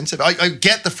to make sense of it. I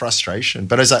get the frustration,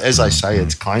 but as I say,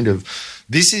 it's kind of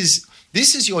this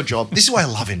is your job. This is why I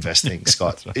love investing,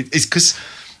 Scott. It's because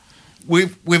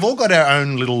we've all got our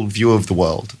own little view of the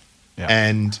world.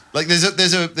 And like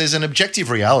there's an objective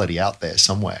reality out there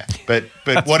somewhere, but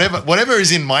whatever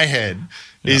is in my head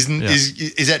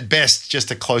is at best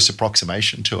just a close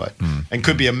approximation to it, and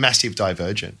could be a massive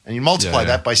divergent. And you multiply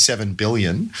that by 7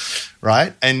 billion,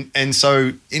 right? And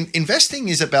so investing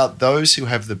is about those who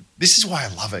have this is why I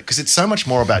love it, because it's so much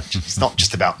more about, it's not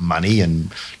just about money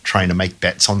and trying to make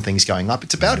bets on things going up.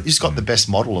 It's about who's got the best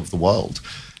model of the world.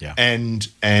 Yeah. And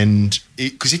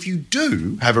because if you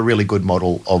do have a really good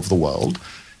model of the world,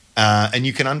 and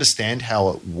you can understand how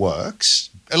it works,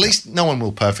 at least no one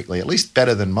will perfectly, at least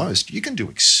better than most, you can do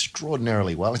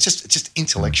extraordinarily well. It's just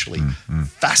intellectually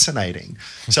fascinating.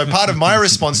 So part of my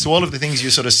response to all of the things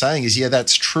you're sort of saying is, yeah,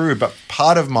 that's true. But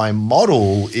part of my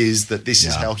model is that this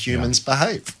is how humans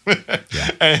behave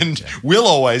and will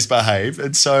always behave.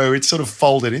 And so it's sort of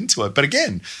folded into it. But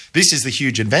again, this is the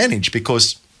huge advantage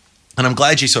because, and I'm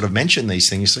glad you sort of mentioned these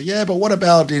things. So yeah, but what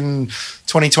about in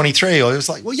 2023? Or it was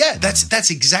like, well, yeah, that's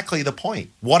exactly the point.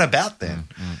 What about then?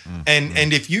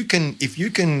 And if you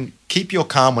can keep your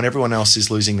calm when everyone else is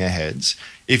losing their heads,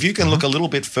 if you can look a little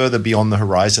bit further beyond the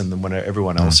horizon than when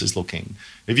everyone else is looking,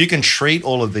 if you can treat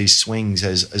all of these swings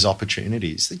as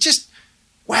opportunities, they just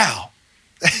wow.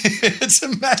 It's a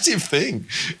massive thing.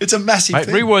 It's a massive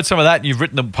thing. Reword some of that. You've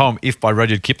written the poem "If" by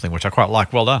Rudyard Kipling, which I quite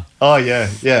like. Well done. Oh yeah.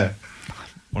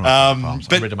 I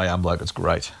read in my envelope. It's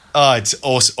great. Oh, it's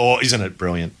awesome! Oh, isn't it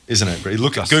brilliant? Isn't it?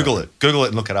 Look, Google it,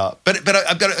 and look it up. But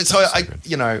I've got it. So I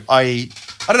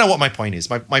don't know what my point is.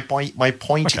 My point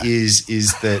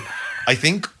is that I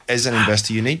think as an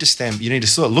investor, you need to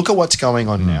sort of look at what's going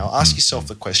on now. Ask yourself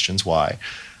the questions why,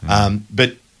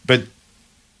 but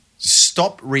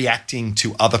stop reacting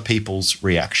to other people's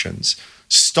reactions.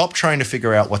 Stop trying to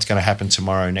figure out what's going to happen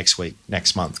tomorrow, next week,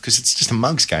 next month, because it's just a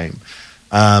mug's game.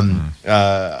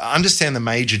 Understand the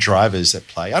major drivers at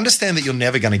play. Understand that you're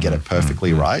never going to get it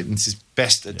perfectly right. And it's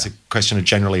best. It's a question of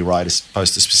generally right as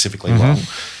opposed to specifically wrong.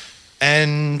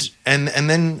 And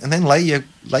then lay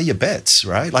your bets,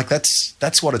 right? Like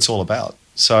that's what it's all about.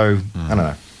 So I don't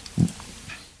know.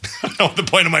 I don't know what the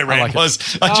point of my rant was.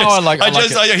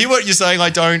 I hear what you're saying.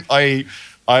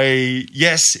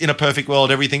 Yes, in a perfect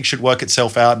world, everything should work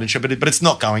itself out, but it's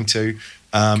not going to.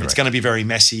 It's going to be very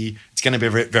messy. It's going to be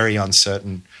very, very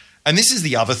uncertain. And this is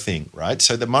the other thing, right?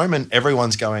 So the moment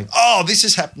everyone's going, oh, this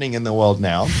is happening in the world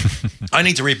now, I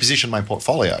need to reposition my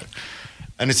portfolio.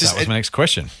 And it's just, that was my next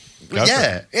question.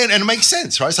 And it makes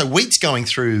sense, right? So wheat's going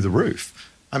through the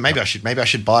roof. Maybe I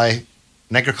should buy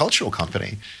an agricultural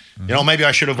company. You know, maybe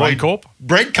I should avoid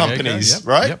bread companies,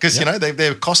 right? Because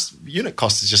their unit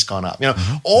cost has just gone up. You know,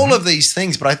 all of these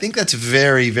things. But I think that's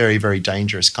very, very, very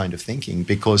dangerous kind of thinking.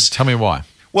 Because tell me why.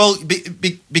 Well,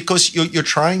 because you're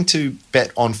trying to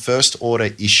bet on first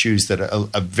order issues that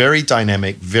are very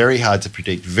dynamic, very hard to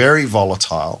predict, very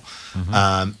volatile,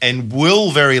 and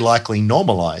will very likely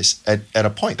normalize at a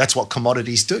point. That's what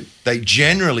commodities do. They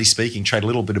generally speaking trade a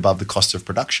little bit above the cost of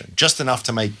production, just enough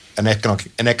to make an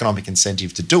economic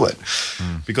incentive to do it.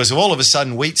 Because if all of a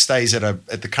sudden wheat stays at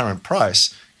the current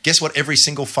price, guess what every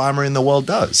single farmer in the world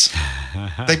does?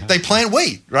 They plant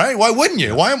wheat, right? Why wouldn't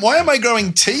you? Why am I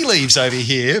growing tea leaves over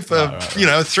here for a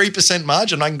 3%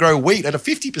 margin? I can grow wheat at a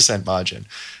 50% margin.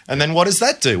 And then what does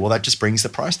that do? Well, that just brings the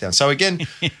price down. So again,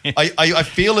 I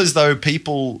feel as though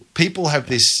people have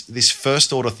this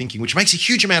first order thinking, which makes a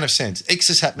huge amount of sense. X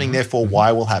is happening, therefore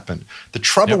Y will happen. The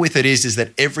trouble with it is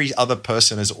that every other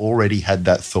person has already had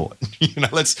that thought.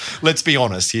 Let's be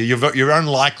honest here. You're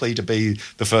unlikely to be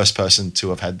the first person to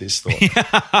have had this thought.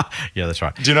 Yeah, that's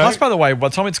right. Do you know? Plus, by the way, by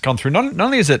the time it's gone through, not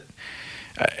only is it,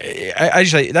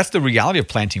 as you say, that's the reality of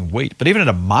planting wheat, but even at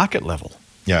a market level.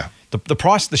 Yeah.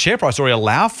 The share price already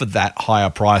allow for that higher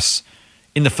price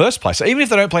in the first place. So even if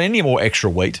they don't plant any more extra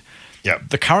wheat,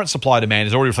 the current supply demand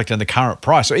is already reflected in the current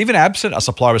price. So even absent a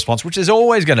supply response, which is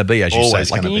always going to be, as you say,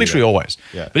 like literally always.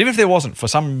 Yeah. But even if there wasn't, for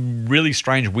some really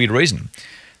strange, weird reason,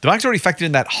 the market's already factored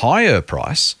in that higher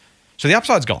price. So the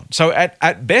upside's gone. So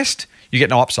at best, you get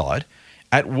no upside.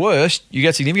 At worst, you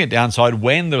get significant downside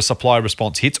when the supply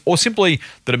response hits, or simply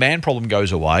the demand problem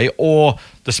goes away, or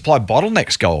the supply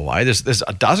bottlenecks go away. There's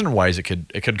a dozen ways it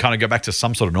could kind of go back to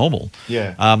some sort of normal.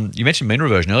 Yeah. You mentioned mean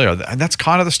reversion earlier, and that's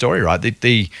kind of the story, right?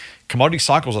 The commodity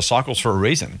cycles are cycles for a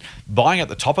reason. Buying at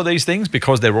the top of these things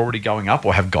because they're already going up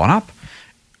or have gone up,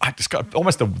 it's got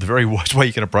almost the very worst way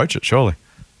you can approach it, surely.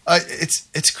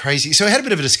 It's crazy. So I had a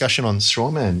bit of a discussion on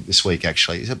Strawman this week,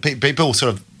 actually. So people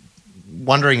sort of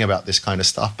wondering about this kind of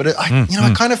stuff, but it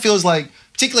kind of feels like,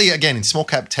 particularly again in small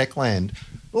cap tech land,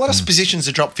 A lot of positions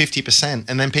have dropped 50%,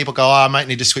 and then people go, I might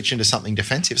need to switch into something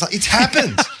defensive. It's like, it's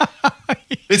happened.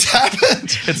 It's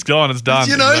happened. It's gone. It's done.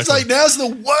 It's like now's the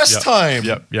worst time.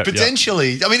 Yep.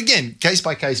 Potentially. I mean, again,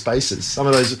 case-by-case basis.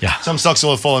 Some stocks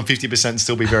will have fallen 50% and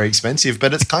still be very expensive,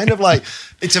 but it's kind of like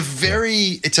it's a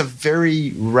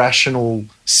very rational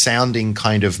sounding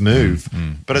kind of move.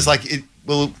 But it's like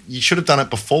you should have done it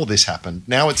before this happened.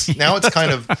 Now it's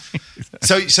kind of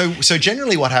so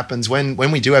generally what happens when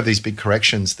we do have these big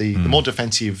corrections, the more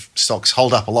defensive stocks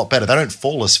hold up a lot better. They don't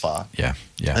fall as far. Yeah.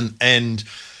 And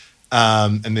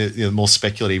the more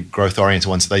speculative growth oriented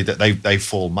ones, they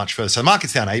fall much further. So the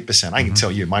market's down 8%. I can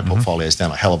tell you my portfolio is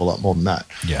down a hell of a lot more than that.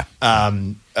 Yeah.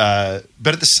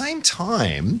 But at the same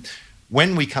time,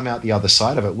 when we come out the other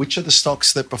side of it, which are the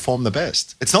stocks that perform the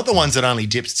best? It's not the ones that only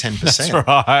dipped 10%. That's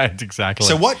right, exactly.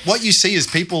 So what you see is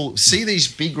people see these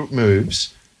big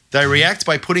moves. They react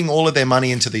by putting all of their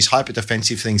money into these hyper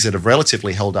defensive things that have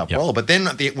relatively held up well. But then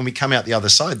when we come out the other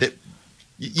side, that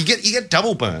you get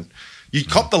double burnt. You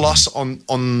cop the loss on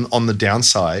the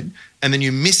downside, and then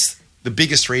you miss the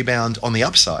biggest rebound on the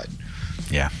upside.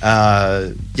 Yeah.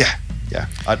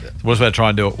 Worst way to try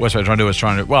and do it. Well,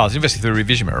 it's investing through a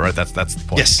revision mirror, right? That's the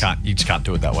point. Yes. You just can't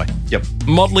do it that way. Yep.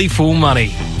 Motley Fool Money.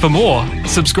 For more,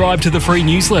 subscribe to the free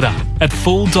newsletter at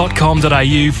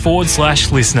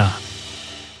fool.com.au/listener.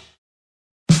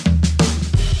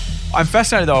 I'm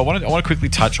fascinated, though. I want to quickly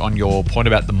touch on your point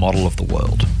about the model of the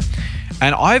world.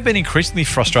 And I've been increasingly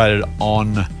frustrated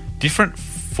on different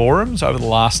forums over the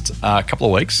last couple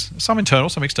of weeks, some internal,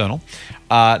 some external,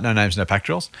 no names, no pack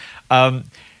drills.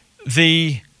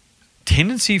 The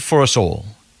tendency for us all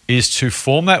is to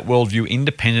form that worldview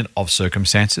independent of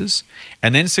circumstances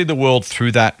and then see the world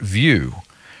through that view,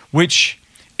 which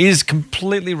is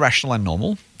completely rational and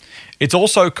normal. It's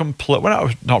also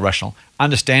not rational,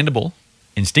 understandable,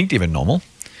 instinctive and normal,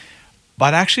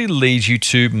 but actually leads you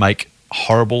to make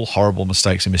horrible, horrible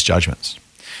mistakes and misjudgments.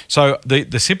 So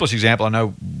the simplest example, I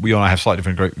know we all have slightly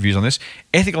different views on this,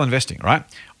 ethical investing, right?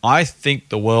 I think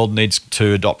the world needs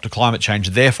to adopt to climate change,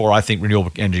 therefore I think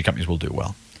renewable energy companies will do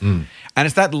well. And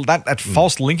it's that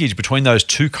false linkage between those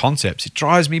two concepts. It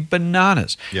drives me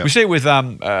bananas. Yep. We see it with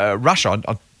Russia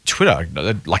on Twitter,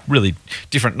 like really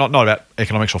different, not about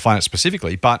economics or finance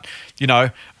specifically, but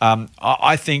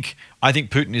I think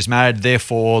Putin is mad,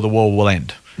 therefore the war will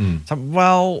end. So,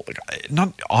 well,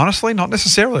 not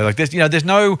necessarily. Like there's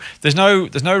no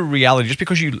reality just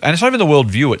because and it's not even the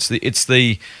world view. It's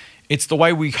the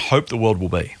way we hope the world will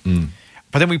be.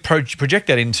 But then we project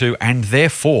that into and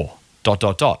therefore ...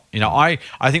 I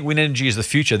think wind energy is the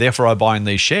future. Therefore, I buy in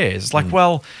these shares. It's like,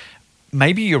 well,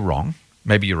 maybe you're wrong.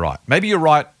 Maybe you're right. Maybe you're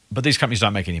right, but these companies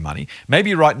don't make any money. Maybe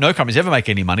you're right. No companies ever make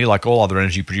any money, like all other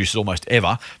energy producers almost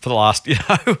ever for the last.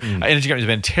 Energy companies have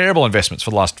been terrible investments for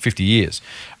the last 50 years.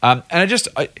 And I wish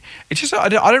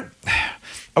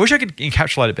I could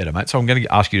encapsulate it better, mate. So I'm going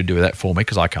to ask you to do that for me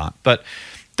because I can't. But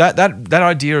that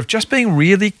idea of just being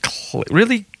really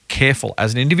careful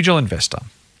as an individual investor.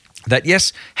 That,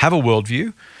 yes, have a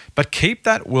worldview, but keep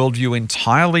that worldview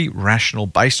entirely rational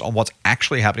based on what's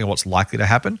actually happening and what's likely to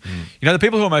happen. The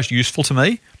people who are most useful to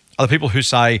me are the people who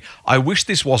say, I wish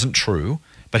this wasn't true,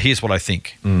 but here's what I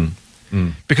think.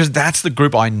 Because that's the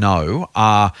group I know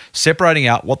are separating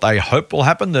out what they hope will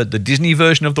happen, the Disney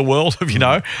version of the world of,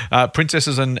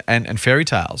 princesses and fairy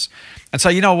tales. And so,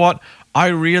 you know what? I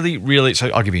really, so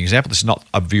I'll give you an example. This is not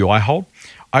a view I hold.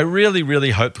 I really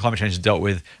hope climate change is dealt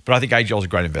with, but I think AGL is a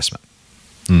great investment.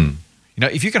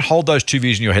 If you can hold those two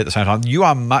views in your head at the same time, you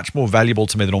are much more valuable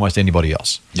to me than almost anybody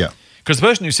else. Yeah. Because the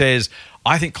person who says,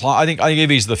 I think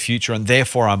EVs is the future and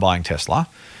therefore I'm buying Tesla,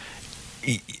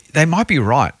 they might be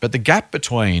right, but the gap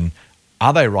between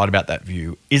are they right about that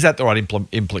view, is that the right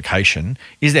implication,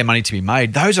 is there money to be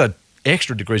made, those are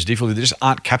extra degrees of difficulty that just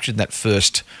aren't captured in that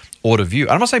first order view.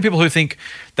 And I'm not saying people who think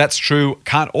that's true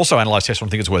can't also analyze Tesla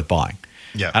and think it's worth buying.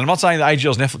 Yeah. And I'm not saying that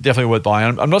AGL is definitely worth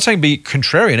buying. I'm not saying be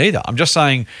contrarian either. I'm just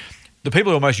saying the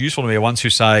people who are most useful to me are ones who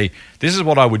say, this is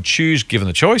what I would choose given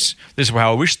the choice. This is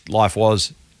how I wish life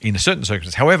was in a certain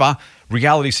circumstance. However,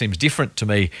 reality seems different to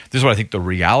me. This is what I think the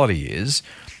reality is.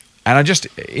 And I just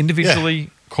individually,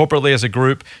 corporately as a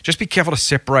group, just be careful to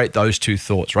separate those two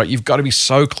thoughts, right? You've got to be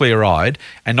so clear-eyed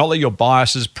and not let your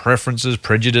biases, preferences,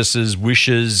 prejudices,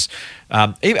 wishes,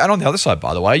 even, and on the other side,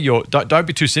 by the way, don't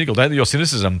be too cynical. Don't let your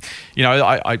cynicism,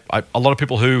 a lot of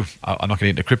people who, I'm not going to get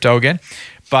into crypto again,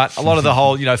 but a lot of the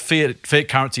whole, fiat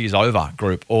currency is over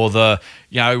group, or the,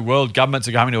 world governments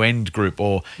are coming to end group,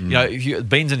 or,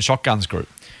 beans and shotguns group.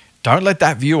 Don't let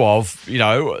that view of,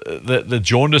 the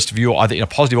jaundiced view, either in a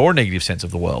positive or a negative sense of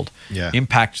the world,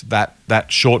 impact that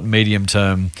short, medium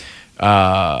term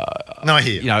No, I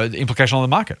hear you. the implication on the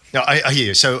market. No, I hear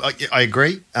you. So I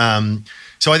agree.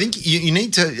 So I think you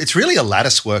need to. It's really a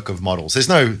lattice work of models. There's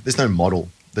no model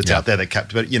that's out there that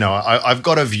captures. But I've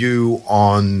got a view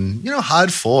on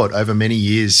hard fought over many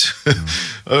years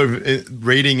of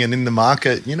reading and in the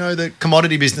market. The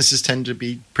commodity businesses tend to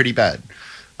be pretty bad.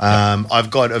 I've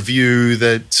got a view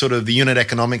that sort of the unit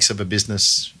economics of a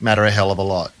business matter a hell of a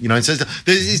lot. So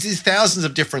there's thousands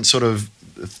of different sort of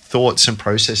thoughts and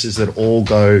processes that all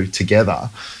go together.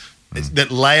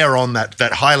 That layer on that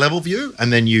high level view,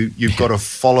 and then you've got to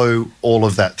follow all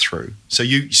of that through. So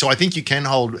I think you can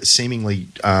hold seemingly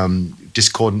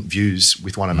discordant views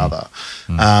with one another.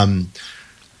 So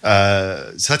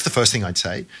that's the first thing I'd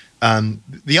say.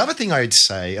 The other thing I'd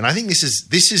say, and I think this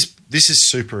is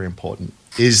super important,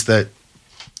 is that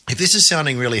if this is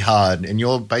sounding really hard, and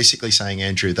you're basically saying,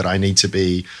 Andrew, that I need to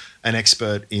be an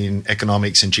expert in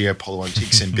economics and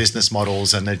geopolitics and business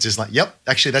models, and they're just like, yep,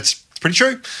 actually that's pretty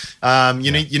true.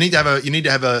 You need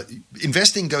to have a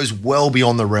investing goes well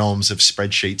beyond the realms of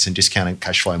spreadsheets and discounted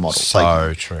cash flow models.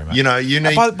 So true, man. You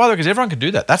need. By the way, because everyone can do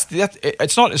that.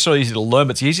 It's not so easy to learn,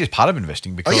 but it's the easiest part of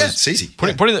investing because it's easy.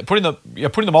 Putting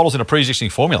the models in a pre-existing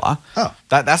formula.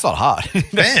 That's not hard.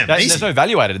 Bam, easy. There's no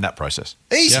value added in that process.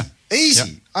 Easy. Yeah.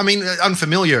 Easy. Yeah. I mean,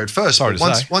 unfamiliar at first. Sorry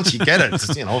but once you get it,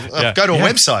 go to a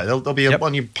website. There'll be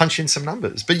one you punch in some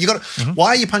numbers. But you got to. Why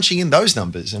are you punching in those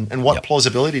numbers, and what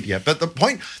plausibility do you have? But the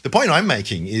point I'm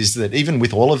making is that even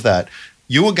with all of that,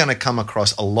 you are going to come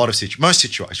across a lot of most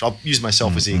situations. I'll use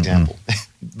myself as the example.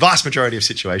 Vast majority of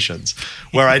situations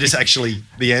where I just actually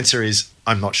the answer is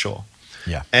I'm not sure.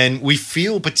 Yeah. And we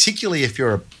feel, particularly if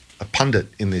you're a pundit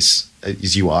in this,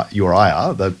 as you are,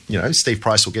 Steve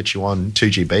Price will get you on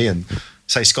 2GB and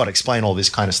say, Scott, explain all this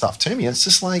kind of stuff to me. And it's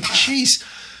just like, geez,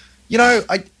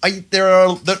 the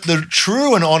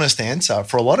true and honest answer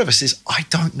for a lot of us is, I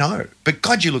don't know. But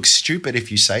God, you look stupid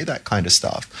if you say that kind of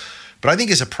stuff. But I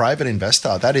think as a private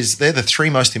investor, they're the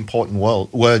three most important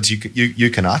words you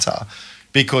can utter,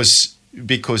 because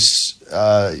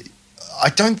I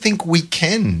don't think we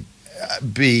can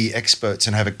be experts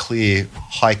and have a clear,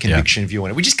 high conviction view on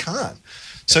it. We just can't.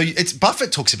 So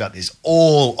Buffett talks about this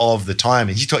all of the time.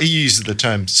 He uses the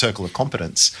term circle of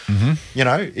competence.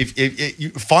 If you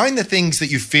find the things that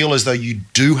you feel as though you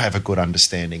do have a good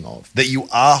understanding of, that you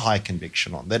are high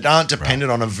conviction on, that aren't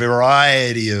dependent on a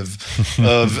variety of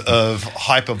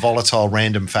hyper volatile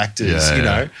random factors.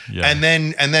 And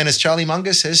then as Charlie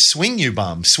Munger says, swing you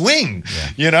bum, swing.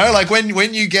 Like when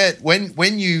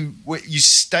you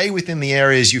stay within the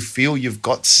areas you feel you've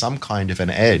got some kind of an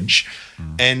edge.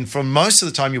 And for most of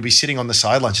the time, you'll be sitting on the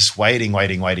sidelines just waiting.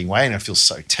 And it feels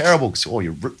so terrible because all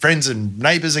your friends and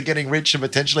neighbors are getting rich and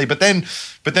potentially. But then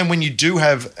when you do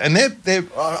have, and they're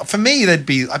for me, I'd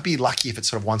be lucky if it's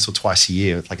sort of once or twice a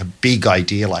year, like a big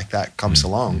idea like that comes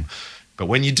along. But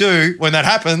when that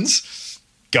happens,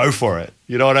 go for it.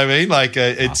 You know what I mean? Like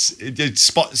it's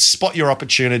spot your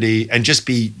opportunity and just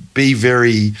be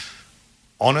very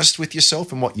honest with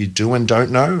yourself and what you do and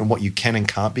don't know and what you can and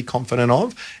can't be confident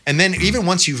of. And then even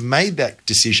once you've made that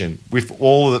decision with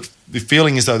all the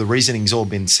feeling as though the reasoning's all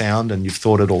been sound and you've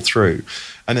thought it all through,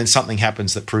 and then something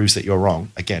happens that proves that you're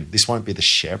wrong. Again, this won't be the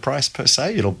share price per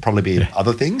se. It'll probably be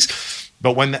other things.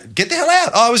 But get the hell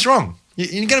out. Oh, I was wrong.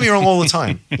 You're going to be wrong all the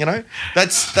time.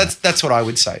 That's what I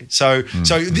would say. So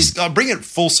this, I'll bring it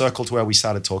full circle to where we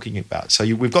started talking about. So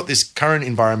we've got this current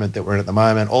environment that we're in at the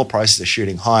moment. Oil prices are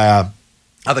shooting higher,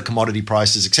 other commodity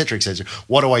prices, et cetera, et cetera.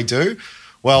 What do I do?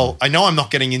 Well, I know I'm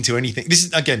not getting into anything. This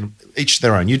is, again, each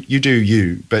their own. You do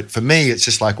you. But for me, it's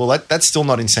just like, well, that's still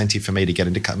not incentive for me to get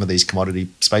into some of these commodity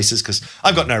spaces because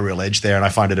I've got no real edge there and I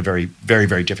find it a very, very,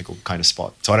 very difficult kind of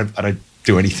spot. So I don't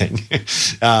do anything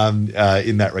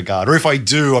in that regard. Or if I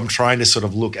do, I'm trying to sort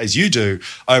of look, as you do,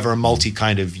 over a multi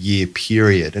kind of year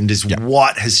period and just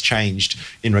what has changed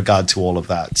in regard to all of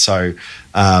that. So,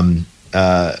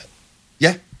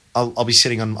 I'll be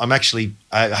sitting on.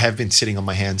 I have been sitting on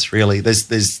my hands. Really,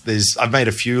 I've made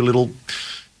a few little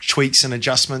tweaks and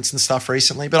adjustments and stuff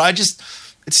recently, but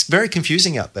it's very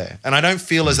confusing out there, and I don't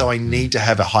feel as though I need to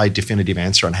have a high definitive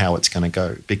answer on how it's going to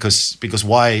go because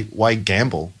why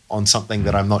gamble on something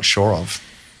that I'm not sure of?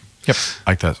 Yep,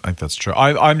 I think that's true.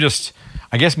 I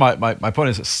guess my point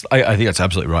is, I think that's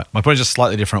absolutely right. My point is just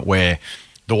slightly different, where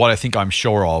what I think I'm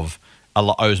sure of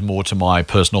owes more to my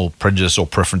personal prejudice or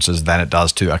preferences than it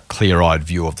does to a clear-eyed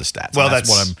view of the stats. Well, that's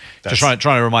what I'm just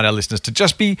trying to remind our listeners to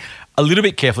just be a little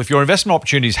bit careful. If your investment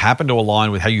opportunities happen to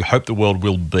align with how you hope the world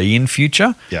will be in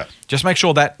future, just make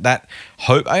sure that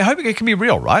hope. I hope it can be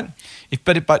real, right?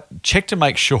 But check to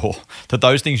make sure that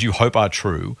those things you hope are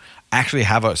true actually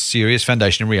have a serious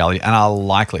foundation in reality and are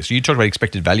likely. So you talked about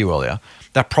expected value earlier,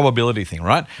 that probability thing,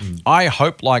 right? I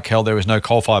hope like hell there is no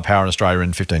coal-fired power in Australia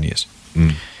in 15 years.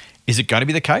 Is it going to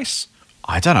be the case?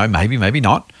 I don't know. Maybe, maybe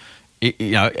not.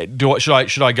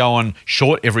 Should I go on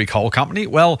short every coal company?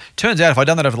 Well, turns out if I'd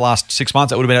done that over the last 6 months,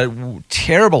 that would have been a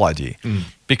terrible idea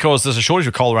because there's a shortage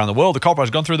of coal around the world. The coal price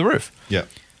has gone through the roof. Yeah.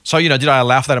 So, did I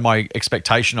allow for that in my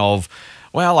expectation of,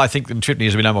 well, I think in 50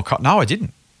 years there'll be no more coal? No, I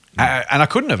didn't. And I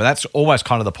couldn't have. And that's almost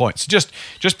kind of the point. So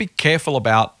just be careful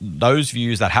about those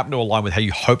views that happen to align with how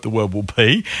you hope the world will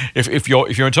be. If your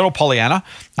internal Pollyanna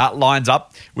lines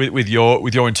up with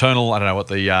your internal, I don't know what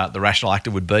the rational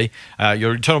actor would be,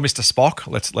 your internal Mr. Spock.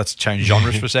 Let's change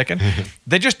genres for a second.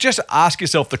 Then just ask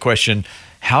yourself the question: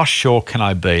 how sure can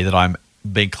I be that I'm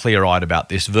being clear-eyed about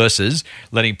this versus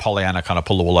letting Pollyanna kind of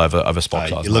pull the wool over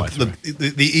Spock's eyes? Look,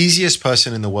 the easiest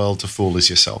person in the world to fool is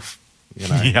yourself.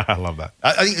 Yeah, I love that.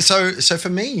 I think so. So for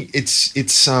me,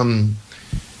 it's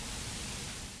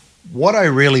what I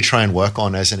really try and work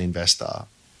on as an investor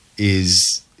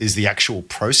is the actual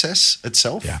process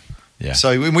itself. Yeah.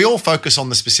 So when we all focus on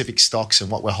the specific stocks and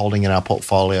what we're holding in our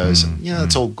portfolios, and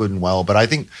it's all good and well. But I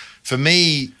think for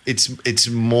me, it's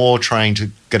more trying to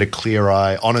get a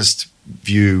clear-eye, honest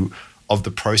view of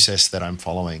the process that I'm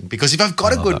following. Because if I've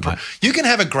got a good, you can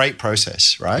have a great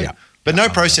process, right? Yeah. But no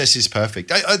process is perfect.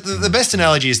 The best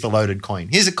analogy is the loaded coin.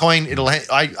 Here's a coin.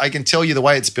 I can tell you the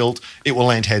way it's built, it will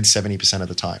land heads 70% of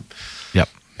the time. Yep.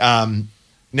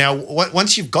 Now,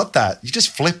 once you've got that, you just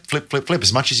flip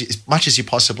as much as you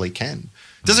possibly can.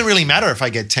 It doesn't really matter if I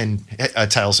get 10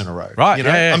 tails in a row. Right.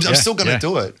 I'm still going to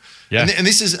do it. Yeah.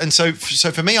 So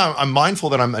for me, I'm mindful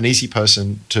that I'm an easy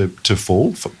person to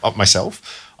fool of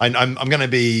myself. I'm going to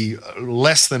be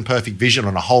less than perfect vision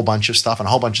on a whole bunch of stuff, and a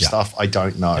whole bunch of stuff I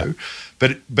don't know.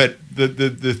 Yeah. But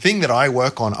the thing that I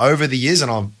work on over the years,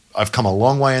 and I've come a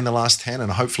long way in the last 10,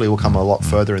 and hopefully we'll come a lot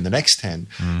further in the next 10,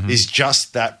 is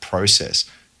just that process.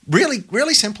 Really,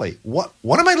 really simply, what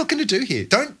am I looking to do here?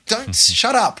 Don't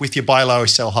shut up with your buy low,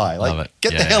 sell high. Like,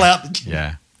 get the hell out.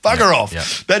 Yeah. Bugger off. Yeah.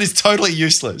 That is totally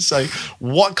useless. So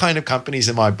what kind of companies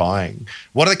am I buying?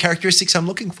 What are the characteristics I'm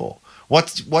looking for?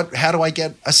 How do I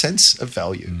get a sense of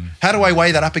value? How do I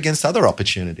weigh that up against other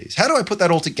opportunities? How do I put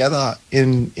that all together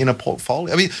in a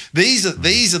portfolio? I mean, these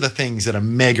are the things that are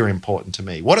mega important to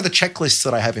me. What are the checklists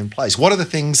that I have in place? What are the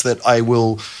things that I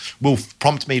will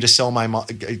prompt me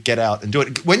to get out and do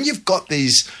it? When you've got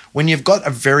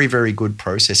a very, very good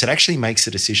process, it actually makes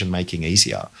the decision making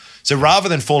easier. So rather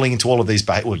than falling into all of these,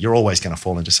 you're always going to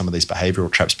fall into some of these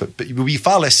behavioral traps, but you'll be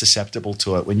far less susceptible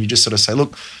to it when you just sort of say,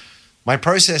 look, my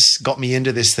process got me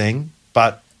into this thing,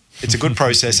 but it's a good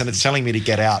process and it's telling me to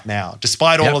get out now,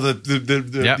 despite all of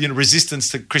the resistance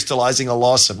to crystallizing a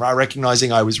loss and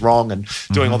recognizing I was wrong and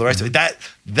doing all the rest of it.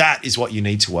 That is what you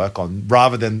need to work on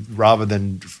rather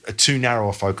than a too narrow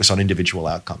a focus on individual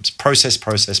outcomes. Process.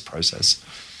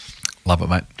 Love it,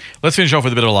 mate. Let's finish off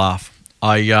with a bit of a laugh.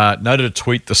 I noted a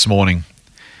tweet this morning.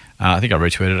 I think I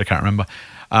retweeted it. I can't remember.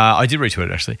 I did retweet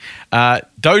it, actually.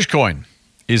 Dogecoin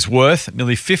is worth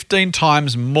nearly 15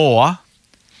 times more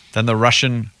than the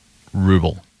Russian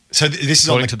ruble. So this is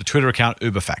according to the Twitter account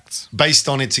UberFacts. Based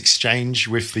on its exchange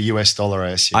with the US dollar,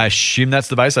 I assume. I assume that's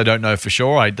the base. I don't know for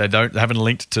sure. They haven't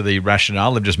linked to the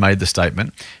rationale. They've just made the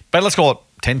statement. But let's call it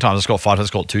 10 times. Let's call it 5 times.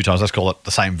 Let's call it 2 times. Let's call it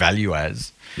the same value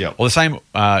as. Yeah. Or the same,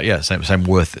 same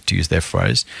worth, to use their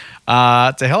phrase.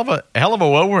 It's a hell of a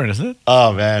world we're in, isn't it?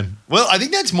 Oh, man. Well, I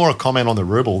think that's more a comment on the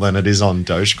ruble than it is on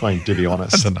Dogecoin, to be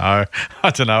honest. I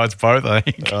don't know. It's both, I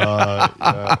think.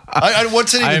 Yeah.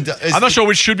 What's it even? I'm not sure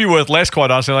which should be worth less,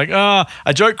 quite honestly. Like,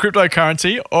 a joke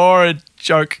cryptocurrency or a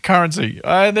joke currency.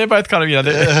 They're both kind of,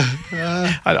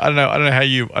 I don't know how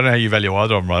you value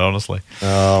either of them, right? Honestly,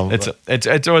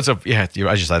 it's always as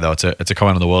you say though, it's a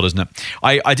comment on the world, isn't it?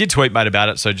 I did tweet, mate, about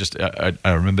it, so just I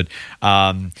remembered,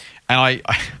 and I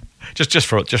just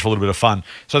for a little bit of fun.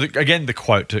 So again, the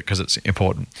quote, because it's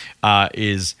important,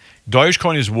 is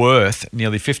Dogecoin is worth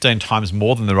nearly 15 times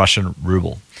more than the Russian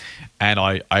ruble, and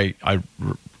I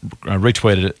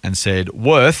retweeted it and said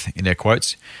worth in air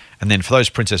quotes. And then for those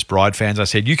Princess Bride fans, I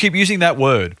said, you keep using that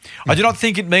word. I do not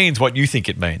think it means what you think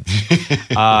it means.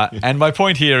 And my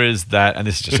point here is that, and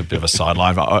this is just a bit of a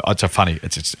sideline, it's a funny,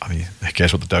 I mean, who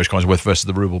cares what the Dogecoin is worth versus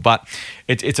the ruble, but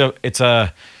it's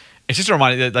just a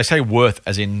reminder that they say worth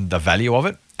as in the value of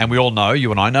it. And we all know,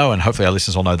 you and I know, and hopefully our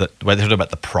listeners all know that they're talking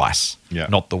about the price,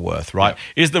 not the worth, right?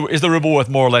 Yeah. Is the ruble worth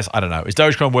more or less? I don't know. Is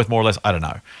Dogecoin worth more or less? I don't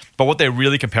know. But what they're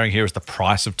really comparing here is the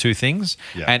price of two things.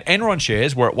 Yeah. And Enron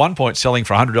shares were at one point selling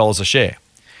for $100 a share.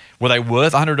 Were they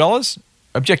worth $100?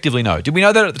 Objectively, no. Did we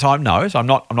know that at the time? No. So I'm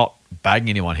not bagging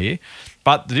anyone here.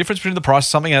 But the difference between the price of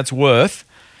something and its worth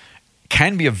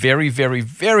can be a very, very,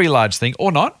 very large thing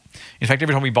or not. In fact,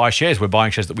 every time we buy shares, we're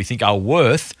buying shares that we think are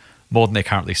worth more than they're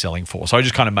currently selling for. So I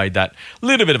just kind of made that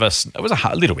little bit of it was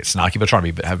a little bit snarky, but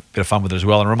trying to have a bit of fun with it as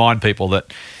well and remind people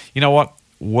that, you know what,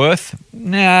 worth,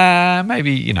 nah,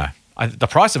 maybe, you know, the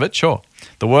price of it, sure.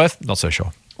 The worth, not so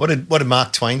sure. What did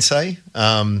Mark Twain say?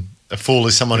 A fool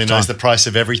is someone who knows the price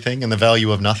of everything and the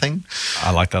value of nothing.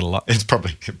 I like that a lot. It's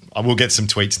probably, I will get some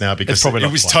tweets now because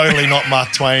it was totally not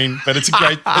Mark Twain, but it's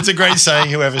a great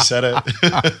saying, whoever said it.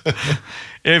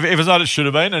 If it's not, it should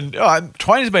have been. And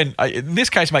Twain has been, in this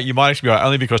case, mate, you might actually be right,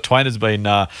 only because Twain has been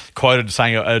quoted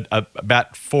saying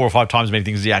about 4 or 5 times as many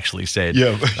things as he actually said.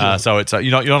 Yeah. So it's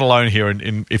you're not alone here.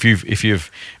 And if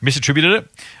you've misattributed it,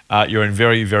 you're in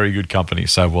very, very good company.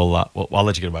 So I'll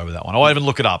let you get away with that one. I'll even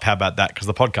look it up. How about that? Because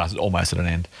the podcast is almost at an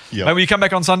end. Yep. Mate, will you come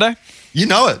back on Sunday? You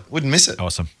know it. Wouldn't miss it.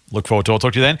 Awesome. Look forward to it. I'll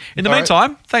talk to you then. In the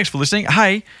meantime, thanks for listening.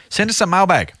 Hey, send us a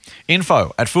mailbag.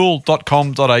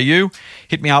 info@fool.com.au.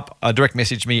 Hit me up. Direct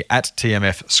message me at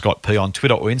TMF Scott P on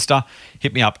Twitter or Insta.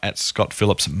 Hit me up at Scott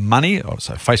Phillips Money.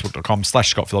 So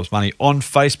facebook.com/Scott Phillips Money on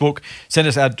Facebook. Send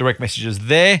us our direct messages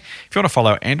there. If you want to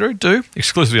follow Andrew, do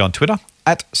exclusively on Twitter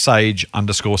at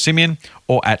Sage_Simeon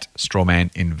or at Strawman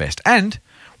Invest. And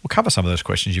we'll cover some of those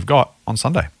questions you've got on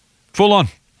Sunday. Full on.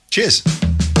 Cheers.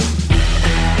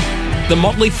 The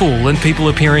Motley Fool and people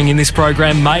appearing in this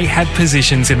program may have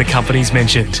positions in the companies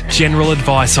mentioned. General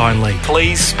advice only.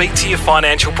 Please speak to your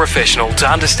financial professional to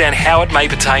understand how it may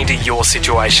pertain to your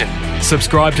situation.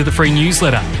 Subscribe to the free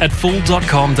newsletter at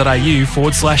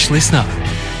fool.com.au/listener.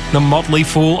 The Motley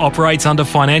Fool operates under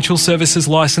Financial Services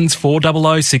Licence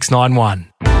 400691.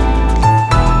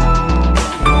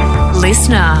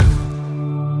 Listener.